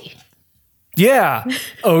salty. Yeah.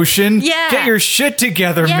 Ocean. Get your shit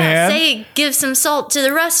together, man. Give some salt to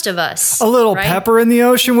the rest of us. A little pepper in the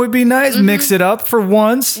ocean would be nice. Mix it up for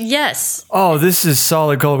once. Yes. Oh, this is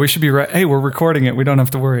solid gold. We should be right. Hey, we're recording it. We don't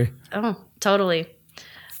have to worry. Oh, totally.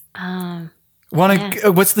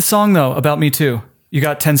 What's the song though? About Me Too. You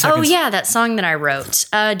got 10 seconds. Oh yeah, that song that I wrote.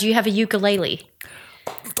 Do you have a ukulele?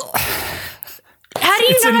 How do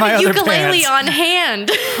you not have a ukulele on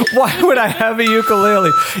hand? Why would I have a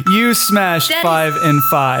ukulele? You smashed 5 and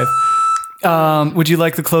 5. Would you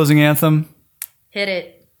like the closing anthem? Hit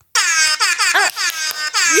it.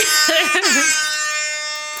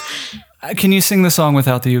 Can you sing the song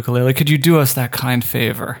without the ukulele? Could you do us that kind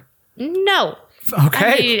favor? No.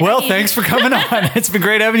 Okay. Thanks for coming on. It's been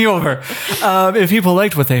great having you over. If people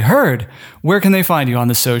liked what they heard, where can they find you on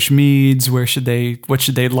the social medias? What should they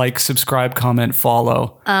like, subscribe, comment,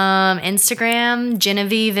 follow? Instagram,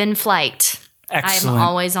 Genevieve in Flight. Excellent. I'm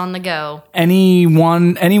always on the go. Any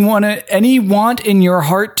want in your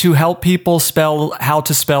heart to help people how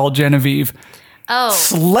to spell Genevieve? Oh.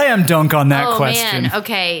 Slam dunk on that question. Man.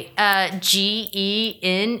 Okay.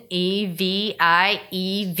 Genevieve.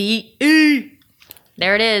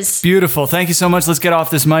 There it is. Beautiful. Thank you so much. Let's get off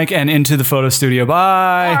this mic and into the photo studio.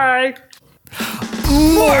 Bye.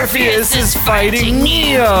 Morpheus is fighting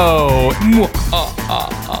Neo.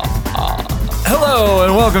 Hello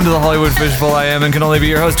and welcome to the Hollywood Fishbowl. I am and can only be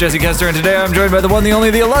your host, Jesse Kester, and today I'm joined by the one, the only,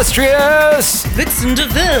 the illustrious Vixen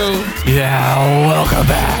DeVille. Yeah, welcome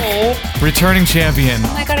back. Returning champion.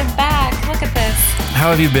 Oh my god, I'm back. Look at this. How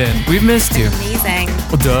have you been? We've missed you. Amazing.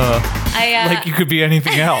 Well, duh. Like you could be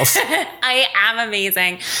anything else. I am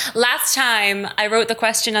amazing. Last time I wrote the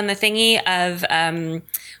question on the thingy of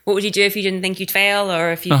what would you do if you didn't think you'd fail,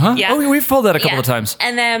 or if you Oh, we've pulled that a couple of times.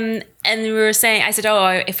 And we were saying, I said,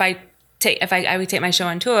 if I would take my show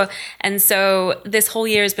on tour. And so this whole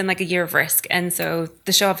year has been like a year of risk. And so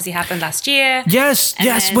the show obviously happened last year. Yes.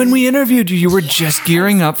 When we interviewed you, you were just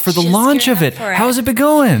gearing up for the launch of it. How's it been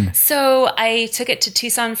going? So I took it to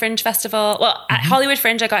Tucson Fringe Festival. Well, at Hollywood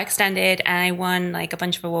Fringe, I got extended and I won like a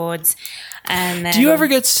bunch of awards. And then, do you ever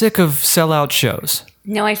get sick of sellout shows?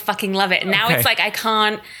 No, I fucking love it. Now it's like I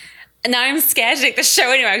can't. Now I'm scared to take the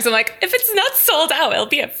show anywhere because I'm like, if it's not sold out, it'll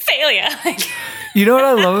be a failure. You know what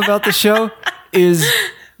I love about the show is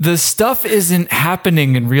the stuff isn't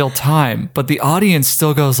happening in real time, but the audience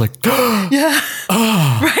still goes like, yeah,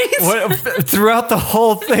 right. Throughout the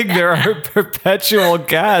whole thing, there are perpetual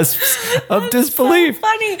gasps of disbelief. So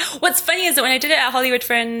funny. What's funny is that when I did it at Hollywood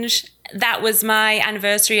Fringe, that was my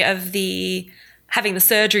anniversary of having the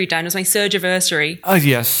surgery done. It was my surgiversary. Oh,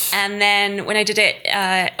 yes. And then when I did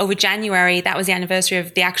it over January, that was the anniversary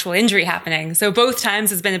of the actual injury happening. So both times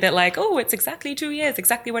has been a bit like, it's exactly 2 years,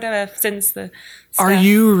 exactly whatever since the stuff. Are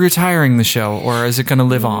you retiring the show or is it going to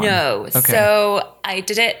live on? No. Okay. So I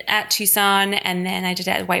did it at Tucson and then I did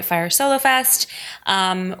it at Whitefire Solo Fest.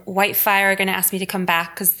 Whitefire are going to ask me to come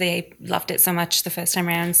back because they loved it so much the first time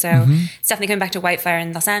around. So it's definitely coming back to Whitefire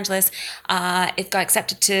in Los Angeles. It got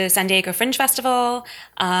accepted to San Diego Fringe Festival.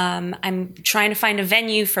 I'm trying to find a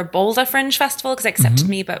venue for Boulder Fringe Festival because they accepted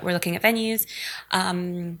me, but we're looking at venues.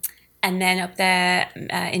 And then up there,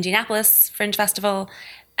 Indianapolis Fringe Festival.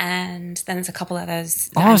 And then there's a couple others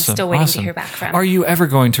that I'm still waiting to hear back from. Are you ever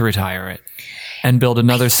going to retire it and build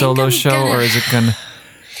another solo show, or is it going to?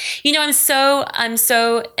 You know, I'm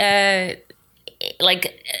so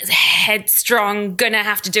like headstrong, gonna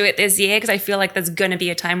have to do it this year, because I feel like there's gonna be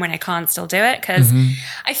a time when I can't still do it, because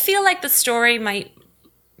I feel like the story might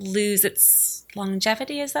lose its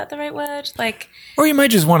longevity. Is that the right word? Like, or you might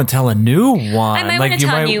just want to tell a new one. I might want to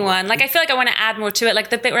tell a new one. Like, I feel like I want to add more to it. Like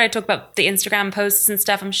the bit where I talk about the Instagram posts and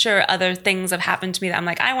stuff, I'm sure other things have happened to me that I'm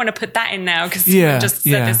like, I want to put that in now because someone just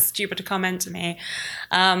said this stupid comment to me.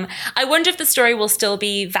 I wonder if the story will still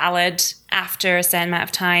be valid after a certain amount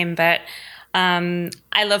of time, but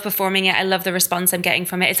I love performing it. I love the response I'm getting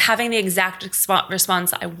from it. It's having the exact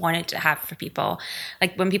response I wanted to have for people.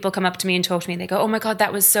 Like when people come up to me and talk to me, they go, "Oh my God,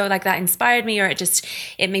 that was so like that inspired me," or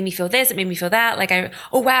it made me feel this, it made me feel that. Like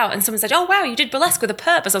oh wow. And someone said, "Oh wow, you did burlesque with a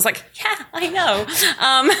purpose." I was like, yeah, I know.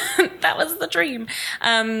 That was the dream.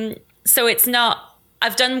 So it's not,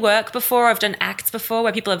 I've done work before, I've done acts before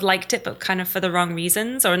where people have liked it, but kind of for the wrong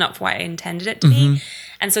reasons or not for what I intended it to be.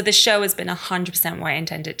 And so this show has been 100% what I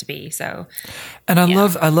intended it to be. So, and I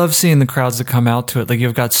love seeing the crowds that come out to it. Like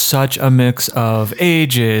you've got such a mix of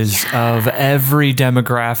ages, of every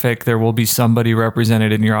demographic. There will be somebody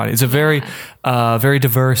represented in your audience. It's a very, very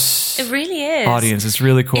diverse. It really is audience. It's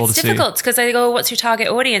really cool to see. It's difficult because I go, "What's your target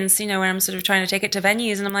audience?" You know, when I'm sort of trying to take it to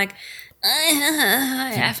venues, and I'm like,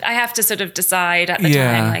 I have to sort of decide at the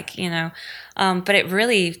time, like, you know. But it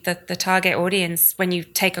really, the target audience, when you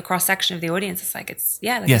take a cross section of the audience, it's like,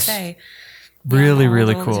 you say. Really,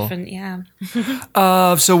 really cool.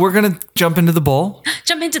 So we're going to jump into the bowl.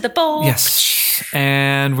 Jump into the bowl. Yes.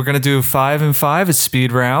 And we're going to do 5 and 5. It's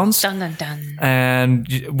speed rounds. Dun, dun, dun. And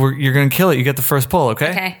you're going to kill it. You get the first pull,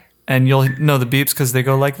 okay? Okay. And you'll know the beeps because they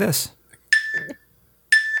go like this.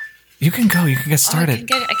 You can go. You can get started. I can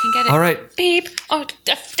get it. All right. Beep. Oh,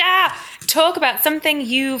 talk about something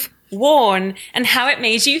you've worn and how it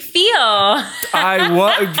made you feel.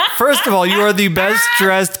 First of all, you are the best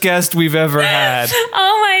dressed guest we've ever had.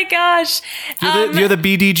 Oh my gosh. You're the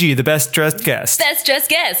BDG, the best dressed guest. Best dressed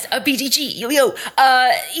guest. A BDG. Yo.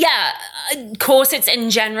 Corsets in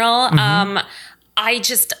general. I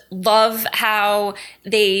just love how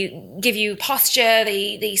they give you posture.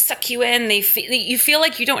 They suck you in. You feel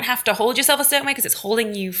like you don't have to hold yourself a certain way because it's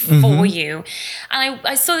holding you for you. And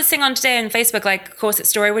I saw this thing on today on Facebook, like Corset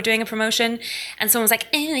Story, we're doing a promotion. And someone was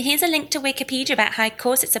like, here's a link to Wikipedia about how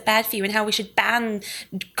corsets are bad for you and how we should ban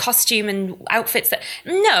costume and outfits.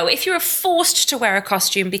 No, if you're forced to wear a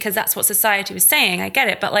costume because that's what society was saying, I get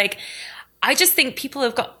it. But like, I just think people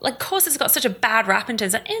have got, like, corsets have got such a bad rap in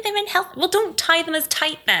terms of, they're in health. Well, don't tie them as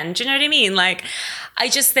tight then. Do you know what I mean? Like, I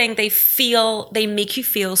just think they make you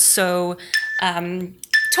feel so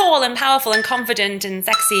tall and powerful and confident and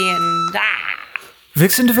sexy and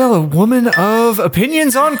Vixen DeVella, woman of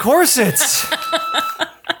opinions on corsets.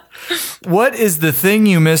 What is the thing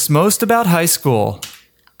you miss most about high school?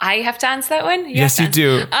 I have to answer that one? Yes, you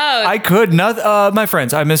do. Oh. I could. Not my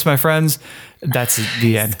friends. I miss my friends. That's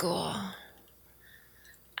the end. School.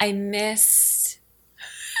 I miss...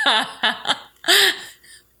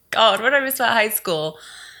 God, what do I miss about high school?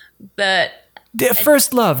 But...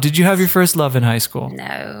 First love. Did you have your first love in high school?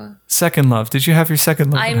 No. Second love. Did you have your second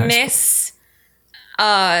love in high school? I miss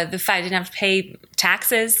the fact I didn't have to pay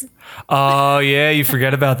taxes. Oh, yeah. You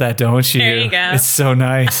forget about that, don't you? There you go. It's so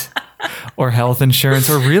nice. Or health insurance,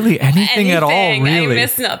 or really anything at all, really. I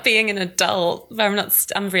miss not being an adult.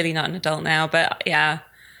 I'm really not an adult now, but yeah.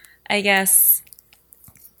 I guess...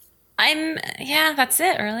 that's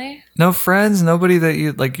it, really. No friends? Nobody that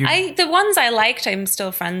you like? The ones I liked, I'm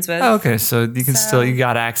still friends with. Oh, okay, so you can still, you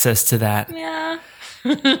got access to that. Yeah.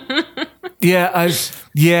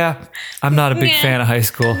 I'm not a big fan of high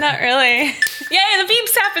school. Not really. Yay, the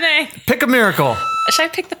beep's happening. Pick a miracle. Should I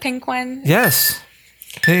pick the pink one? Yes.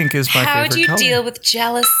 Pink is my favorite color. How do you deal with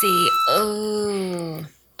jealousy? Oh.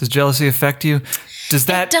 Does jealousy affect you?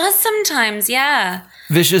 It does sometimes, yeah.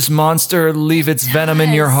 Vicious monster leave its venom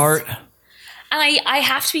in your heart? And I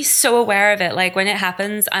have to be so aware of it. Like when it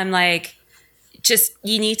happens, I'm like,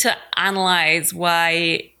 you need to analyze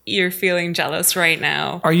why you're feeling jealous right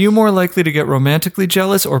now. Are you more likely to get romantically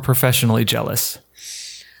jealous or professionally jealous?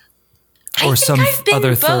 Or some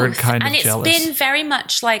other third kind of jealous? And it's been very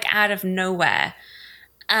much like out of nowhere.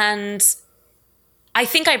 And I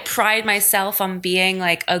think I pride myself on being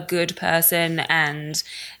like a good person and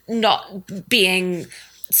not being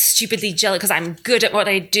stupidly jealous because I'm good at what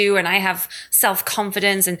I do and I have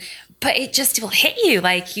self-confidence, but it just will hit you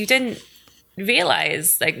like you didn't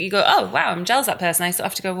realize. Like you go, oh wow, I'm jealous of that person. I still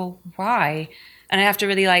have to go, well, why? And I have to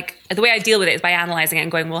really the way I deal with it is by analyzing it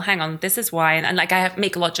and going, well, hang on, this is why, and like I have to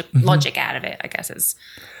make logic out of it, I guess is,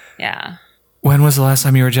 yeah. When was the last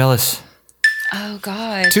time you were jealous? Oh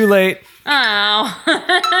God. Too late. Oh.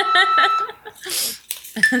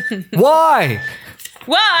 Why?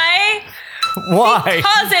 Why? Why?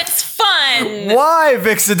 Because it's fun. Why,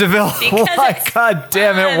 Vixen DeVille? Because Why? it's God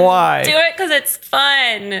damn it, fun. why? Do it because it's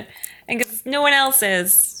fun. And because no one else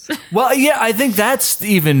is. Well, yeah, I think that's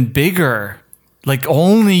even bigger. Like,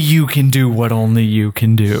 only you can do what only you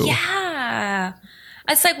can do. Yeah.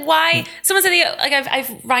 It's like, why? Someone said, like, I've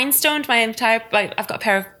rhinestoned my entire, like, I've got a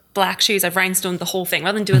pair of black shoes. I've rhinestoned the whole thing.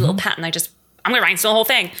 Rather than do a little pattern, I'm going to rhinestone the whole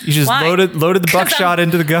thing. You just Why? loaded the buckshot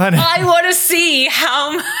into the gun. I want to see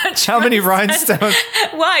how much. How many rhinestones?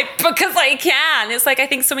 Why? Because I can. It's like, I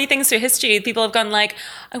think so many things through history, people have gone like,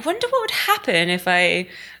 I wonder what would happen if I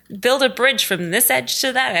build a bridge from this edge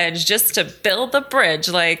to that edge just to build the bridge.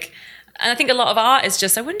 Like, and I think a lot of art is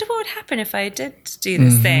just, I wonder what would happen if I did do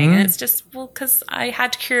this thing. And it's just, well, because I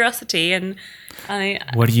had curiosity and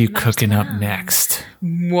What are you cooking up next?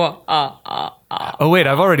 What? Oh wait,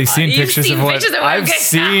 I've already seen pictures of what I've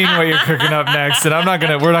seen what you're cooking up next, and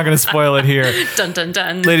we're not gonna spoil it here. Dun dun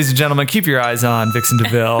dun. Ladies and gentlemen, keep your eyes on Vixen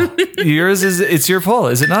DeVille. It's your poll,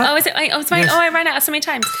 is it not? Oh, is it? Oh, it's mine. Yes. Oh, I ran out so many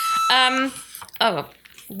times.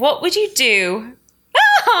 What would you do?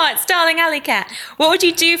 Oh, it's Darling Alley Cat. What would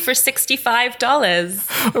you do for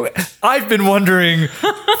 $65? I've been wondering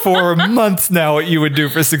for months now what you would do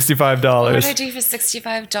for $65. What would I do for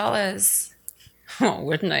 $65? What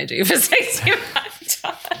wouldn't I do for $65?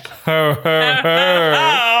 Ho, ho,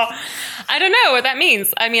 ho. I don't know what that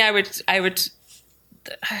means. I mean, I've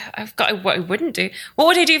got what I wouldn't do. What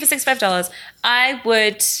would I do for $65? I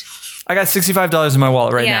got $65 in my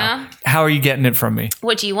wallet right Yeah. now. How are you getting it from me?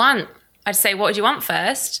 what do you want? I'd say, what would you want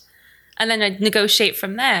first? And then I'd negotiate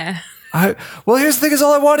from there. Well, here's the thing: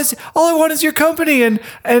 all I want is your company, and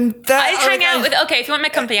that I'd hang out with. Okay, if you want my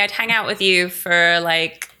company, I'd hang out with you for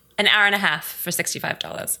like an hour and a half for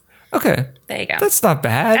 $65. Okay, There you go. that's not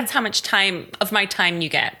bad. That's how much of my time you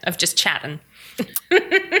get of just chatting.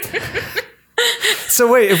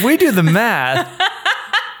 So wait, if we do the math,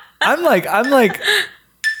 I'm like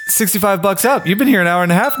 $65 up. You've been here an hour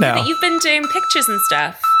and a half now. But you've been doing pictures and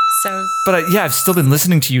stuff, so But I've still been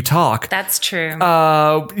listening to you talk. that's true.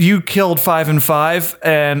 You killed 5 and 5,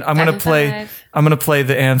 and I'm gonna 5 and play. 5. I'm gonna play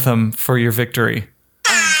the anthem for your victory.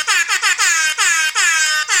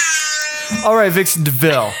 All right, Vixen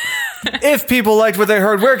DeVille. If people liked what they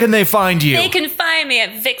heard, where can they find you? They can find me at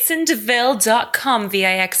vixendeville.com,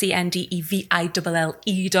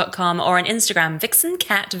 VixenDeville.com, or on Instagram, Vixen,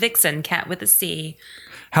 cat with a C.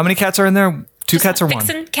 How many cats are in there? Two cats or one?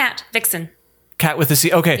 Vixen, Vixen. Cat with a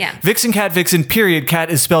C. Okay. Yeah. Vixen, cat, Vixen, period. Cat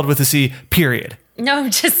is spelled with a C, period. No, I'm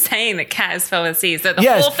just saying that cat is spelled with C. So the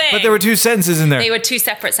Yes, whole thing. but there were two sentences in there. They were two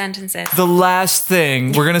separate sentences. The last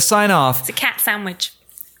thing, we're going to sign off. It's a cat sandwich.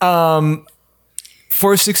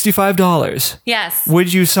 For $65, Yes.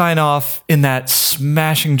 would you sign off in that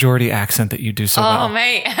smashing Geordie accent that you do so Oh, well?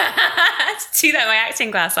 mate. I had to do that in my acting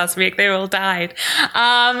class last week. They all died.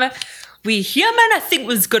 We here, man, I think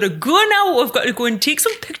we've got to go now. We've got to go and take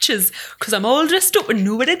some pictures because I'm all dressed up and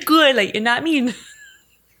nowhere to go. Like, you know what I mean?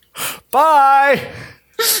 Bye!